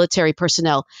military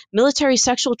personnel. Military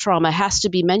sexual trauma has to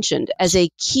be mentioned as a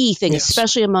key thing,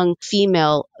 especially among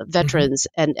female veterans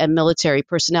and military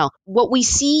personnel. What we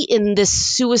see in this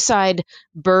suicide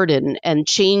burden and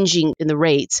changing in the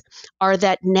rates are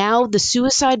that now the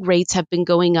suicide rates have been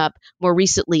going up more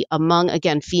recently among,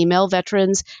 again, female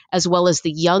veterans, as well as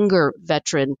the younger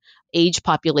veteran age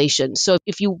population. So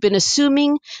if you've been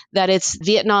assuming that it's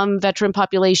Vietnam veteran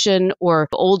population or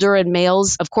older and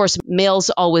males, of course, males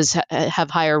always have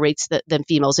higher rates than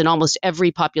females in almost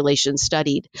every population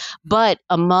studied. But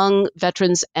among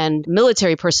veterans and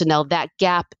military personnel, that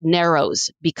gap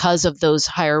narrows because of those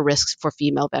higher risks for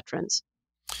female veterans.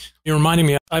 You're reminding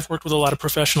me, I've worked with a lot of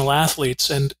professional athletes,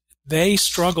 and they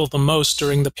struggle the most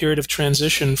during the period of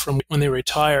transition from when they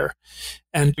retire.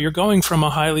 And you're going from a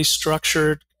highly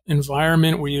structured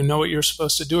environment where you know what you're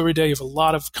supposed to do every day. You have a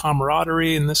lot of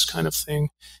camaraderie and this kind of thing.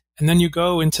 And then you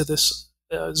go into this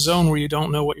zone where you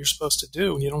don't know what you're supposed to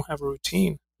do and you don't have a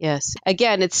routine. Yes.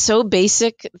 Again, it's so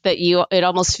basic that it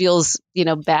almost feels,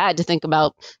 bad to think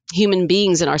about human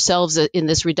beings and ourselves in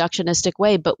this reductionistic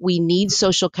way, but we need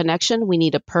social connection, we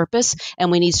need a purpose,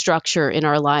 and we need structure in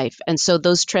our life. And so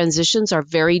those transitions are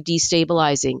very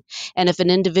destabilizing. And if an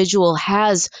individual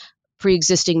has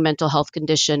pre-existing mental health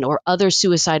condition or other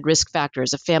suicide risk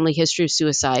factors, a family history of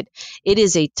suicide, it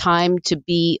is a time to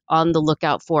be on the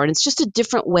lookout for. And it's just a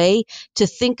different way to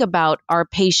think about our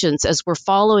patients as we're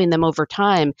following them over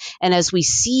time. And as we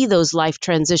see those life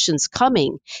transitions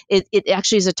coming, it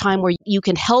actually is a time where you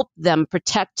can help them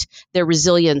protect their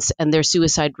resilience and their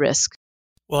suicide risk.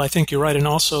 Well, I think you're right. And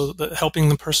also helping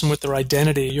the person with their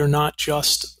identity. You're not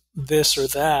just this or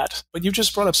that. But you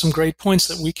just brought up some great points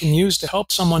that we can use to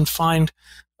help someone find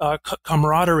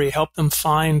camaraderie, help them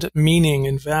find meaning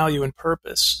and value and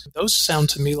purpose. Those sound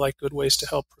to me like good ways to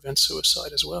help prevent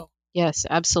suicide as well. Yes,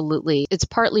 absolutely. It's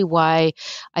partly why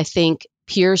I think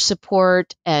peer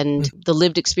support and the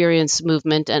lived experience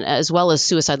movement, and as well as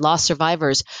suicide loss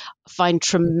survivors, find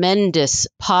tremendous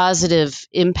positive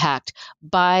impact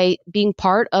by being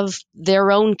part of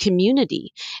their own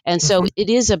community. And so it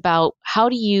is about how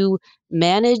do you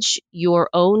manage your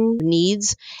own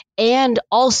needs and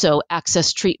also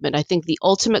access treatment. I think the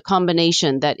ultimate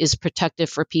combination that is protective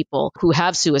for people who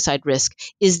have suicide risk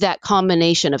is that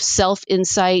combination of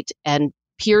self-insight and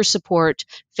peer support,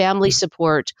 family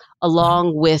support,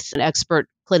 along with an expert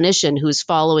clinician who's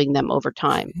following them over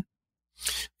time.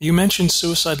 You mentioned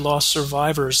suicide loss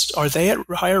survivors. Are they at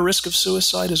higher risk of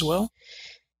suicide as well?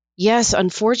 Yes,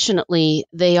 unfortunately,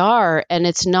 they are. And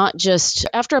it's not just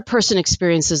after a person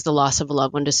experiences the loss of a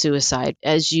loved one to suicide.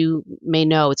 As you may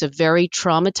know, it's a very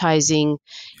traumatizing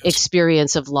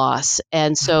experience of loss.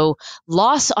 And so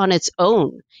loss on its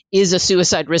own is a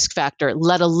suicide risk factor,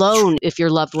 let alone if your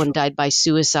loved one died by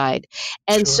suicide.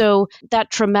 And so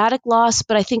that traumatic loss,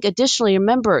 but I think additionally,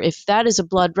 remember, if that is a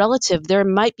blood relative, there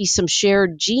might be some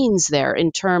shared genes there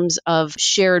in terms of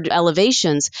shared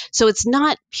elevations. So it's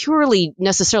not purely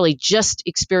necessarily just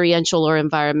experiential or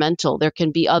environmental. There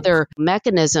can be other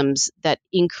mechanisms that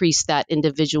increase that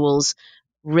individual's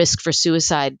risk for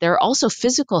suicide. There are also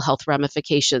physical health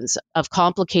ramifications of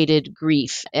complicated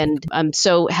grief. And I'm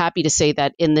so happy to say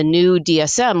that in the new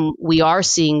DSM, we are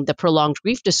seeing the prolonged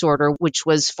grief disorder, which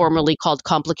was formerly called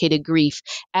complicated grief,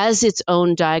 as its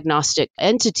own diagnostic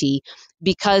entity,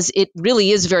 because it really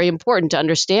is very important to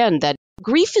understand that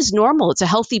grief is normal. It's a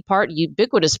healthy part,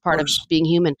 ubiquitous part of being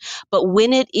human. But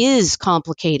when it is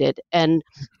complicated and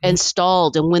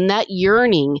stalled, and when that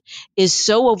yearning is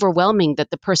so overwhelming that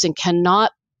the person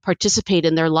cannot participate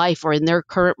in their life or in their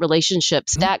current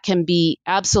relationships, that can be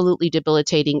absolutely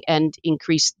debilitating and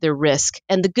increase their risk.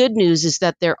 And the good news is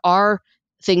that there are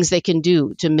things they can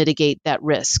do to mitigate that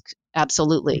risk.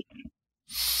 Absolutely.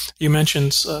 You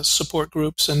mentioned support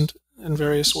groups and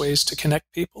various ways to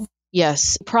connect people.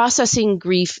 Yes, processing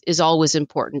grief is always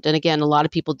important. And again, a lot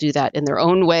of people do that in their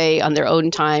own way, on their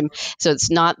own time. So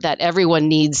it's not that everyone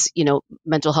needs,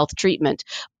 mental health treatment.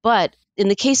 But in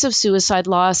the case of suicide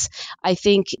loss, I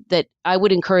think that I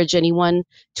would encourage anyone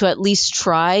to at least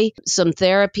try some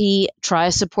therapy, try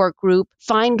a support group,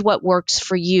 find what works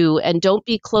for you, and don't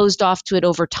be closed off to it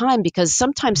over time, because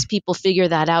sometimes people figure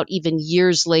that out even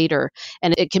years later.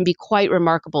 And it can be quite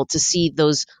remarkable to see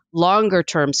those longer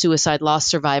term suicide loss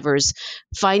survivors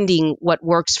finding what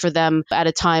works for them at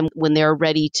a time when they're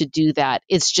ready to do that.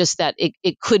 It's just that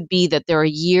it could be that there are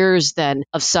years then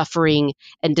of suffering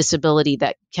and disability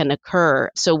that can occur.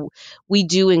 So we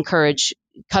do encourage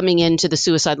coming into the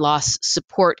suicide loss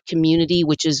support community,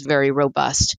 which is very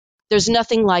robust. There's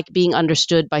nothing like being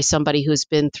understood by somebody who's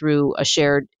been through a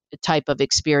shared type of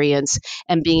experience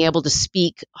and being able to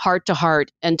speak heart to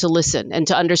heart and to listen and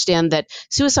to understand that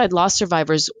suicide loss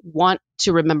survivors want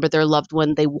to remember their loved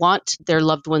one. They want their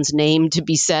loved one's name to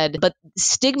be said, but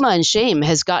stigma and shame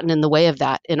has gotten in the way of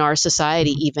that in our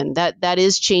society. Even that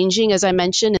is changing, as I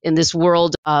mentioned, in this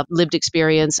world of lived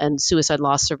experience and suicide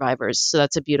loss survivors. So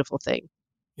that's a beautiful thing.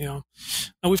 Yeah.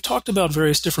 Now, we've talked about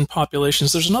various different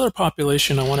populations. There's another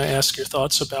population I want to ask your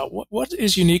thoughts about. What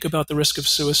is unique about the risk of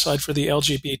suicide for the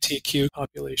LGBTQ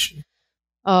population?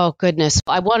 Oh, goodness.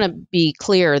 I want to be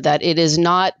clear that it is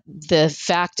not the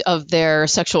fact of their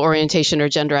sexual orientation or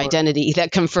gender identity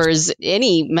that confers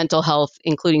any mental health,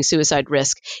 including suicide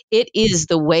risk. It is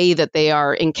the way that they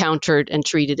are encountered and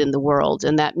treated in the world.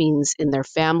 And that means in their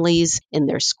families, in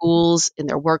their schools, in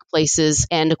their workplaces.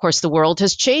 And of course, the world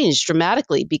has changed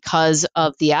dramatically because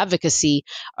of the advocacy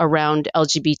around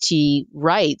LGBT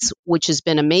rights, which has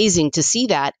been amazing to see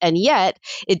that. And yet,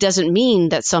 it doesn't mean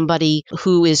that somebody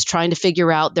who is trying to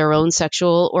figure out their own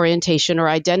sexual orientation or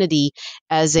identity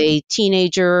as a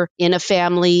teenager in a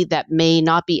family that may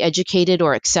not be educated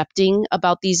or accepting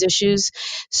about these issues.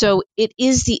 So it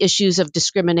is the issues of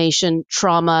discrimination,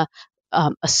 trauma,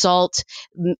 assault.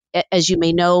 As you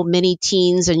may know, many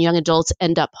teens and young adults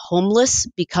end up homeless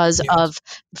because of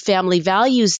family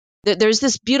values. There's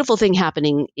this beautiful thing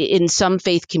happening in some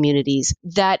faith communities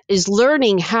that is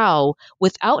learning how,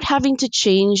 without having to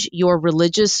change your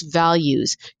religious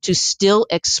values, to still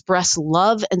express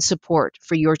love and support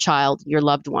for your child, your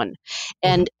loved one.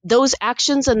 And those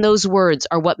actions and those words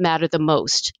are what matter the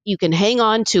most. You can hang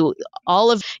on to all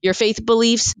of your faith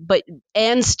beliefs,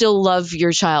 and still love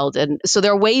your child. And so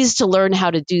there are ways to learn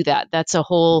how to do that. That's a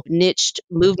whole niched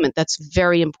movement that's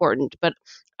very important. But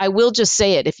I will just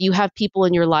say it. If you have people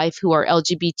in your life who are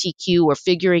LGBTQ or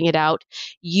figuring it out,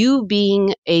 you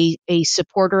being a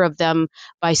supporter of them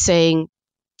by saying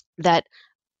that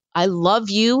I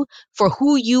love you for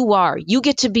who you are. You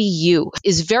get to be you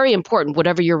is very important,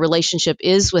 whatever your relationship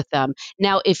is with them.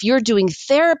 Now, if you're doing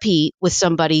therapy with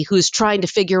somebody who's trying to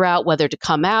figure out whether to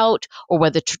come out or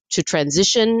whether to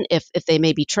transition, if they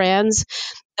may be trans,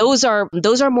 those are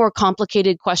more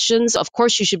complicated questions. Of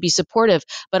course, you should be supportive,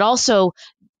 but also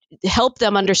help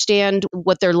them understand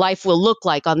what their life will look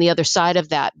like on the other side of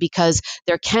that, because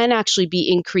there can actually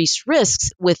be increased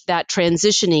risks with that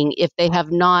transitioning if they have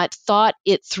not thought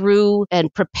it through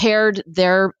and prepared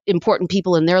their important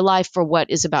people in their life for what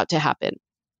is about to happen.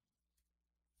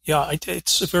 Yeah,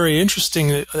 it's very interesting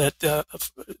that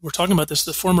we're talking about this.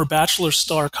 The former Bachelor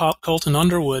star Colton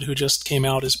Underwood, who just came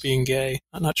out as being gay.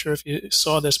 I'm not sure if you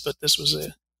saw this, but this was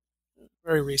a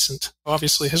very recent.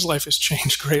 Obviously, his life has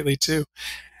changed greatly too.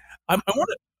 I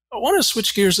want to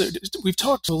switch gears. We've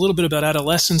talked a little bit about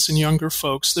adolescents and younger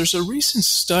folks. There's a recent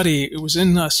study. It was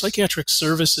in Psychiatric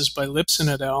Services by Lipson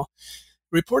et al.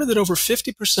 Reported that over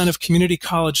 50% of community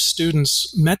college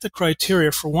students met the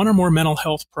criteria for one or more mental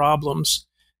health problems,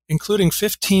 including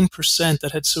 15%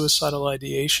 that had suicidal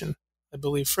ideation. I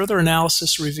believe further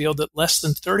analysis revealed that less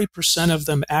than 30% of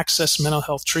them accessed mental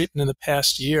health treatment in the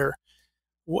past year.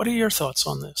 What are your thoughts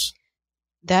on this?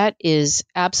 That is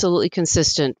absolutely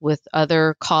consistent with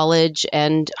other college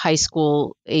and high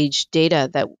school age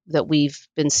data that we've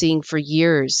been seeing for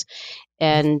years.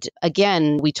 And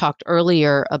again, we talked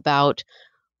earlier about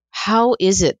how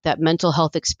is it that mental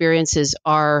health experiences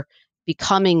are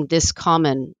becoming this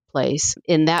commonplace.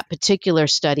 In that particular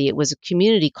study, it was a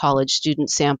community college student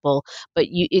sample, but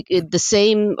the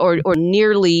same or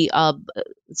nearly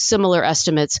similar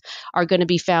estimates are going to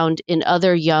be found in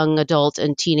other young adult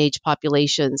and teenage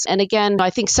populations. And again, I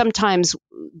think sometimes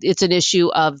it's an issue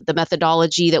of the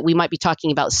methodology that we might be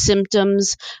talking about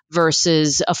symptoms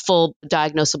versus a full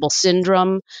diagnosable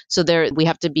syndrome. So we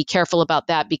have to be careful about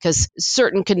that because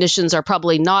certain conditions are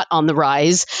probably not on the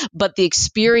rise, but the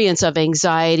experience of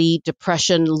anxiety,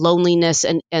 depression, loneliness,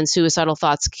 and suicidal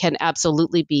thoughts can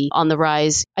absolutely be on the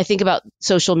rise. I think about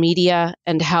social media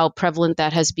and how prevalent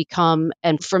that has become.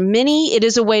 And for many, it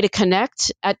is a way to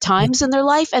connect at times in their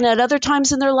life, and at other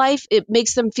times in their life, it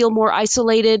makes them feel more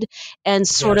isolated and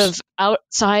sort of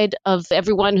outside of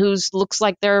everyone who looks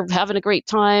like they're having a great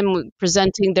time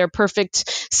presenting their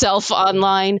perfect self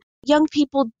online. Young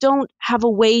people don't have a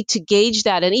way to gauge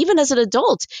that. And even as an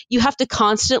adult, you have to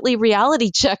constantly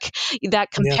reality check that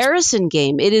comparison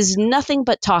game. It is nothing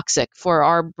but toxic for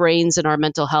our brains and our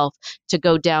mental health to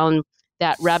go down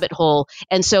that rabbit hole.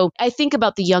 And so I think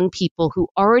about the young people who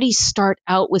already start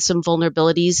out with some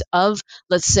vulnerabilities of,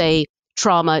 let's say,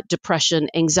 trauma, depression,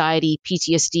 anxiety,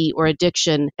 PTSD, or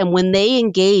addiction. And when they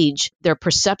engage, their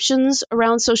perceptions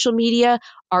around social media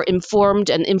are informed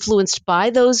and influenced by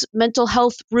those mental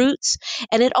health roots.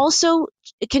 And it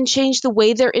can change the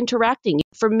way they're interacting.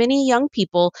 For many young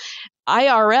people,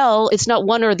 IRL, it's not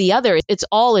one or the other. It's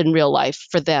all in real life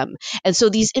for them. And so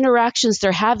these interactions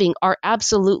they're having are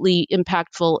absolutely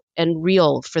impactful and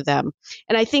real for them.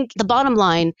 And I think the bottom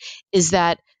line is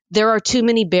that there are too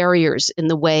many barriers in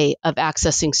the way of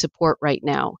accessing support right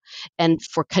now, and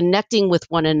for connecting with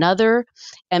one another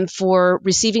and for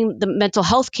receiving the mental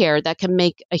health care that can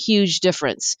make a huge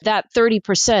difference. That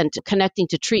 30% connecting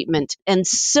to treatment and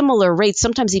similar rates,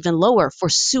 sometimes even lower, for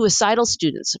suicidal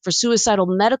students, for suicidal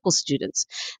medical students,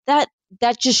 that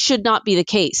just should not be the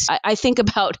case. I think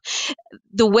about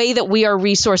the way that we are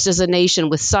resourced as a nation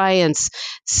with science,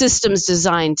 systems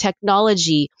design,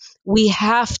 technology. We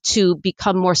have to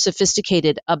become more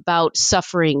sophisticated about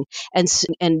suffering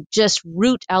and just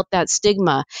root out that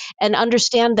stigma and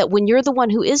understand that when you're the one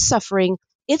who is suffering,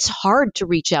 it's hard to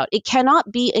reach out. It cannot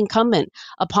be incumbent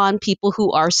upon people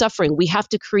who are suffering. We have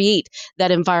to create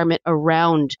that environment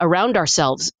around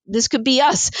ourselves. This could be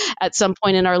us at some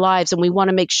point in our lives, and we want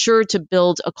to make sure to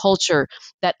build a culture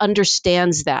that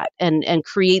understands that and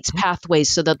creates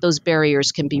pathways so that those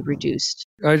barriers can be reduced.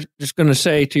 I was just going to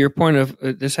say, to your point of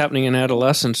this happening in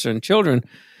adolescents and children,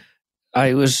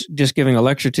 I was just giving a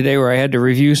lecture today where I had to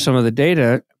review some of the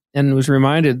data and was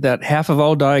reminded that half of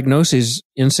all diagnoses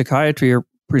in psychiatry are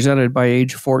presented by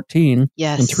age 14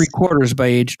 and 3/4 by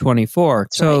age 24.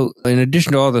 That's so right. In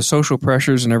addition to all the social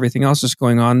pressures and everything else that's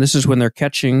going on, this is when they're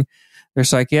catching their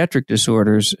psychiatric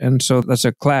disorders. And so that's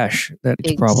a clash that's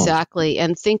a problem. Exactly.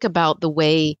 And think about the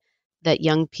way that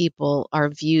young people are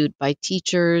viewed by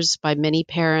teachers, by many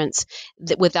parents,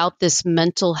 that without this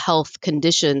mental health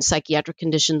condition, psychiatric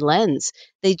condition lens,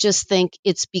 they just think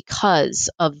it's because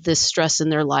of this stress in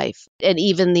their life. And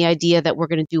even the idea that we're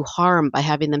going to do harm by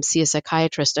having them see a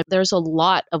psychiatrist. There's a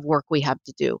lot of work we have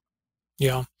to do.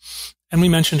 Yeah. And we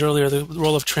mentioned earlier the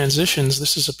role of transitions.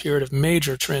 This is a period of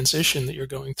major transition that you're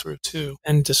going through too,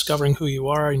 and discovering who you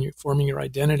are and you're forming your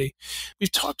identity.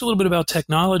 We've talked a little bit about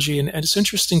technology, and it's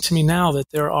interesting to me now that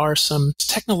there are some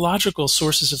technological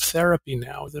sources of therapy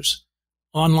now. There's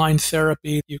online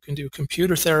therapy, you can do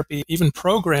computer therapy, even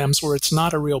programs where it's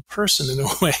not a real person in a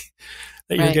way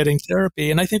that you're getting therapy.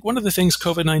 And I think one of the things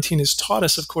COVID-19 has taught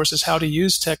us, of course, is how to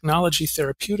use technology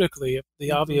therapeutically.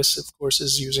 The obvious, of course,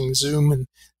 is using Zoom and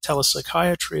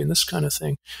telepsychiatry and this kind of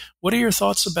thing. What are your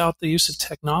thoughts about the use of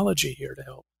technology here to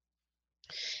help?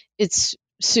 It's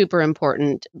super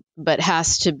important, but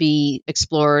has to be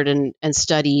explored and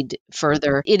studied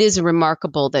further. It is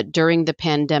remarkable that during the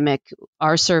pandemic,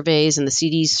 our surveys and the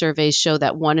CDC's surveys show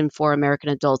that 1 in 4 American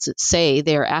adults say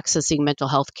they are accessing mental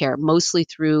health care, mostly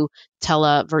through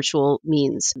virtual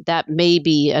means. That may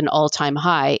be an all-time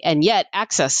high, and yet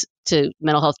access to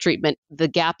mental health treatment, the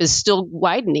gap is still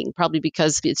widening, probably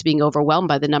because it's being overwhelmed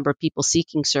by the number of people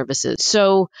seeking services.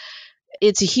 So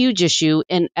it's a huge issue.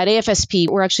 And at AFSP,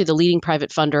 we're actually the leading private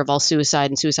funder of all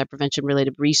suicide and suicide prevention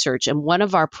related research. And one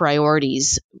of our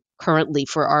priorities currently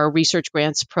for our research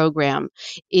grants program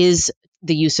is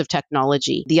the use of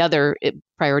technology. The other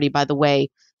priority, by the way,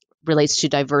 relates to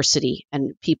diversity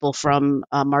and people from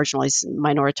marginalized,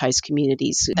 minoritized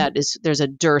communities. There's a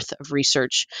dearth of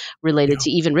research related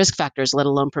to even risk factors, let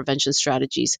alone prevention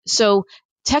strategies. So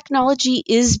technology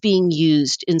is being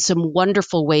used in some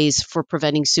wonderful ways for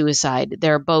preventing suicide.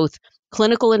 There are both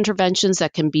clinical interventions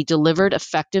that can be delivered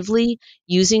effectively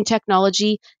using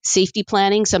technology, safety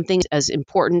planning, something as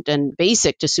important and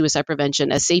basic to suicide prevention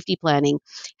as safety planning,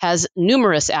 has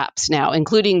numerous apps now,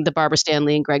 including the Barbara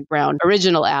Stanley and Greg Brown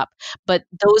original app. But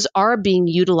those are being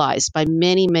utilized by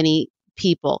many, many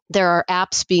people. There are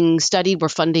apps being studied. We're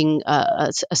funding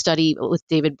a study with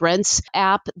David Brent's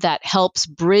app that helps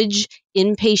bridge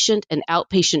inpatient and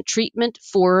outpatient treatment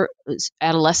for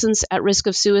adolescents at risk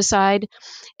of suicide.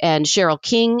 And Cheryl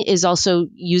King is also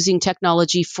using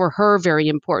technology for her very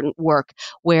important work,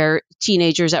 where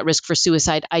teenagers at risk for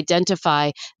suicide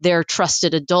identify their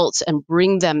trusted adults and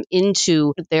bring them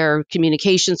into their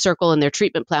communication circle and their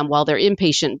treatment plan while they're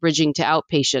inpatient, bridging to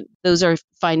outpatient. Those are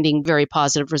finding very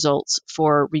positive results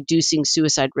for reducing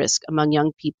suicide risk among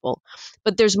young people.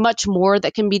 But there's much more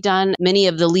that can be done. Many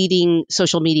of the leading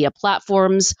social media platforms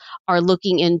are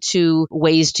looking into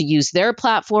ways to use their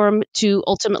platform to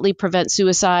ultimately prevent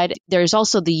suicide. There's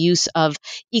also the use of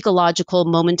ecological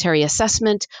momentary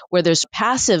assessment, where there's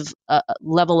passive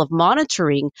level of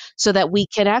monitoring so that we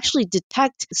can actually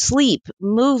detect sleep,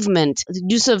 movement,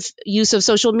 use of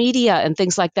social media and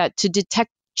things like that to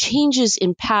detect changes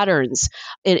in patterns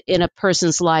in a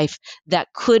person's life that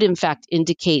could, in fact,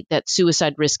 indicate that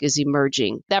suicide risk is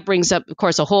emerging. That brings up, of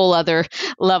course, a whole other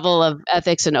level of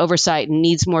ethics and oversight and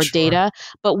needs more data.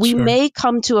 But we may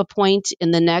come to a point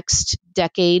in the next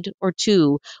decade or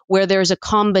two where there's a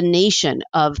combination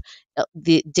of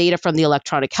the data from the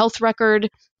electronic health record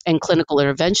and clinical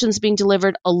interventions being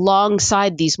delivered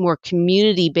alongside these more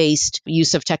community-based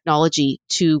use of technology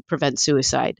to prevent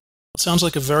suicide. It sounds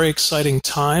like a very exciting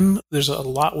time. There's a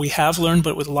lot we have learned,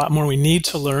 but with a lot more we need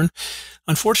to learn.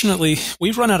 Unfortunately,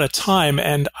 we've run out of time,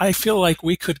 and I feel like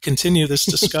we could continue this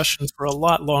discussion for a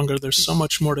lot longer. There's so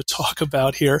much more to talk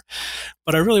about here.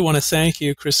 But I really want to thank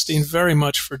you, Christine, very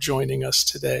much for joining us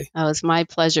today. Oh, it's my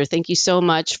pleasure. Thank you so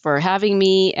much for having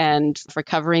me and for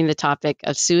covering the topic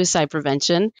of suicide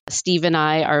prevention. Steve and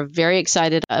I are very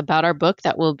excited about our book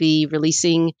that will be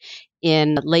releasing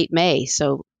in late May.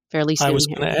 So fairly soon. I was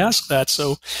going to ask that.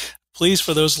 So please,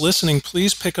 for those listening,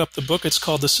 please pick up the book. It's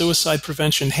called the Suicide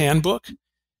Prevention Handbook.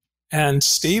 And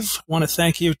Steve, I want to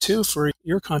thank you too for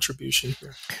your contribution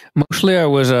here. Mostly I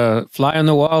was a fly on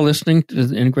the wall listening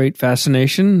in great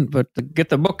fascination, but get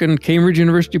the book in Cambridge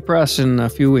University Press in a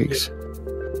few weeks.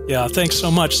 Yeah, thanks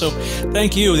so much. So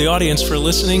thank you, the audience, for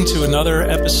listening to another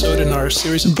episode in our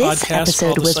series of podcasts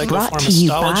called the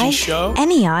PsychopharmaStahlogy Show.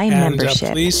 NEI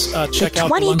membership. Please check the out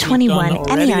 2021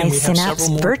 NEI Synapse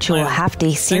Virtual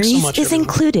Half-Day Series is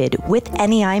included with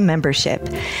NEI membership.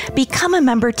 Become a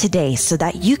member today so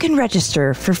that you can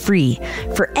register for free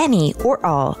for any or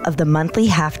all of the monthly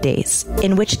half-days,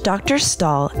 in which Dr.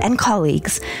 Stahl and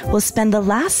colleagues will spend the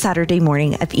last Saturday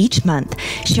morning of each month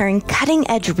sharing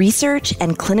cutting-edge research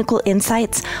and clinical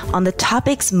insights on the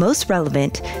topics most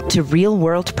relevant to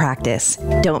real-world practice.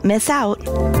 Don't miss out.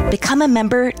 Become a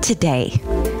member today.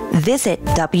 Visit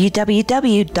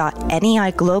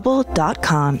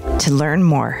www.neiglobal.com to learn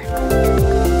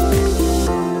more.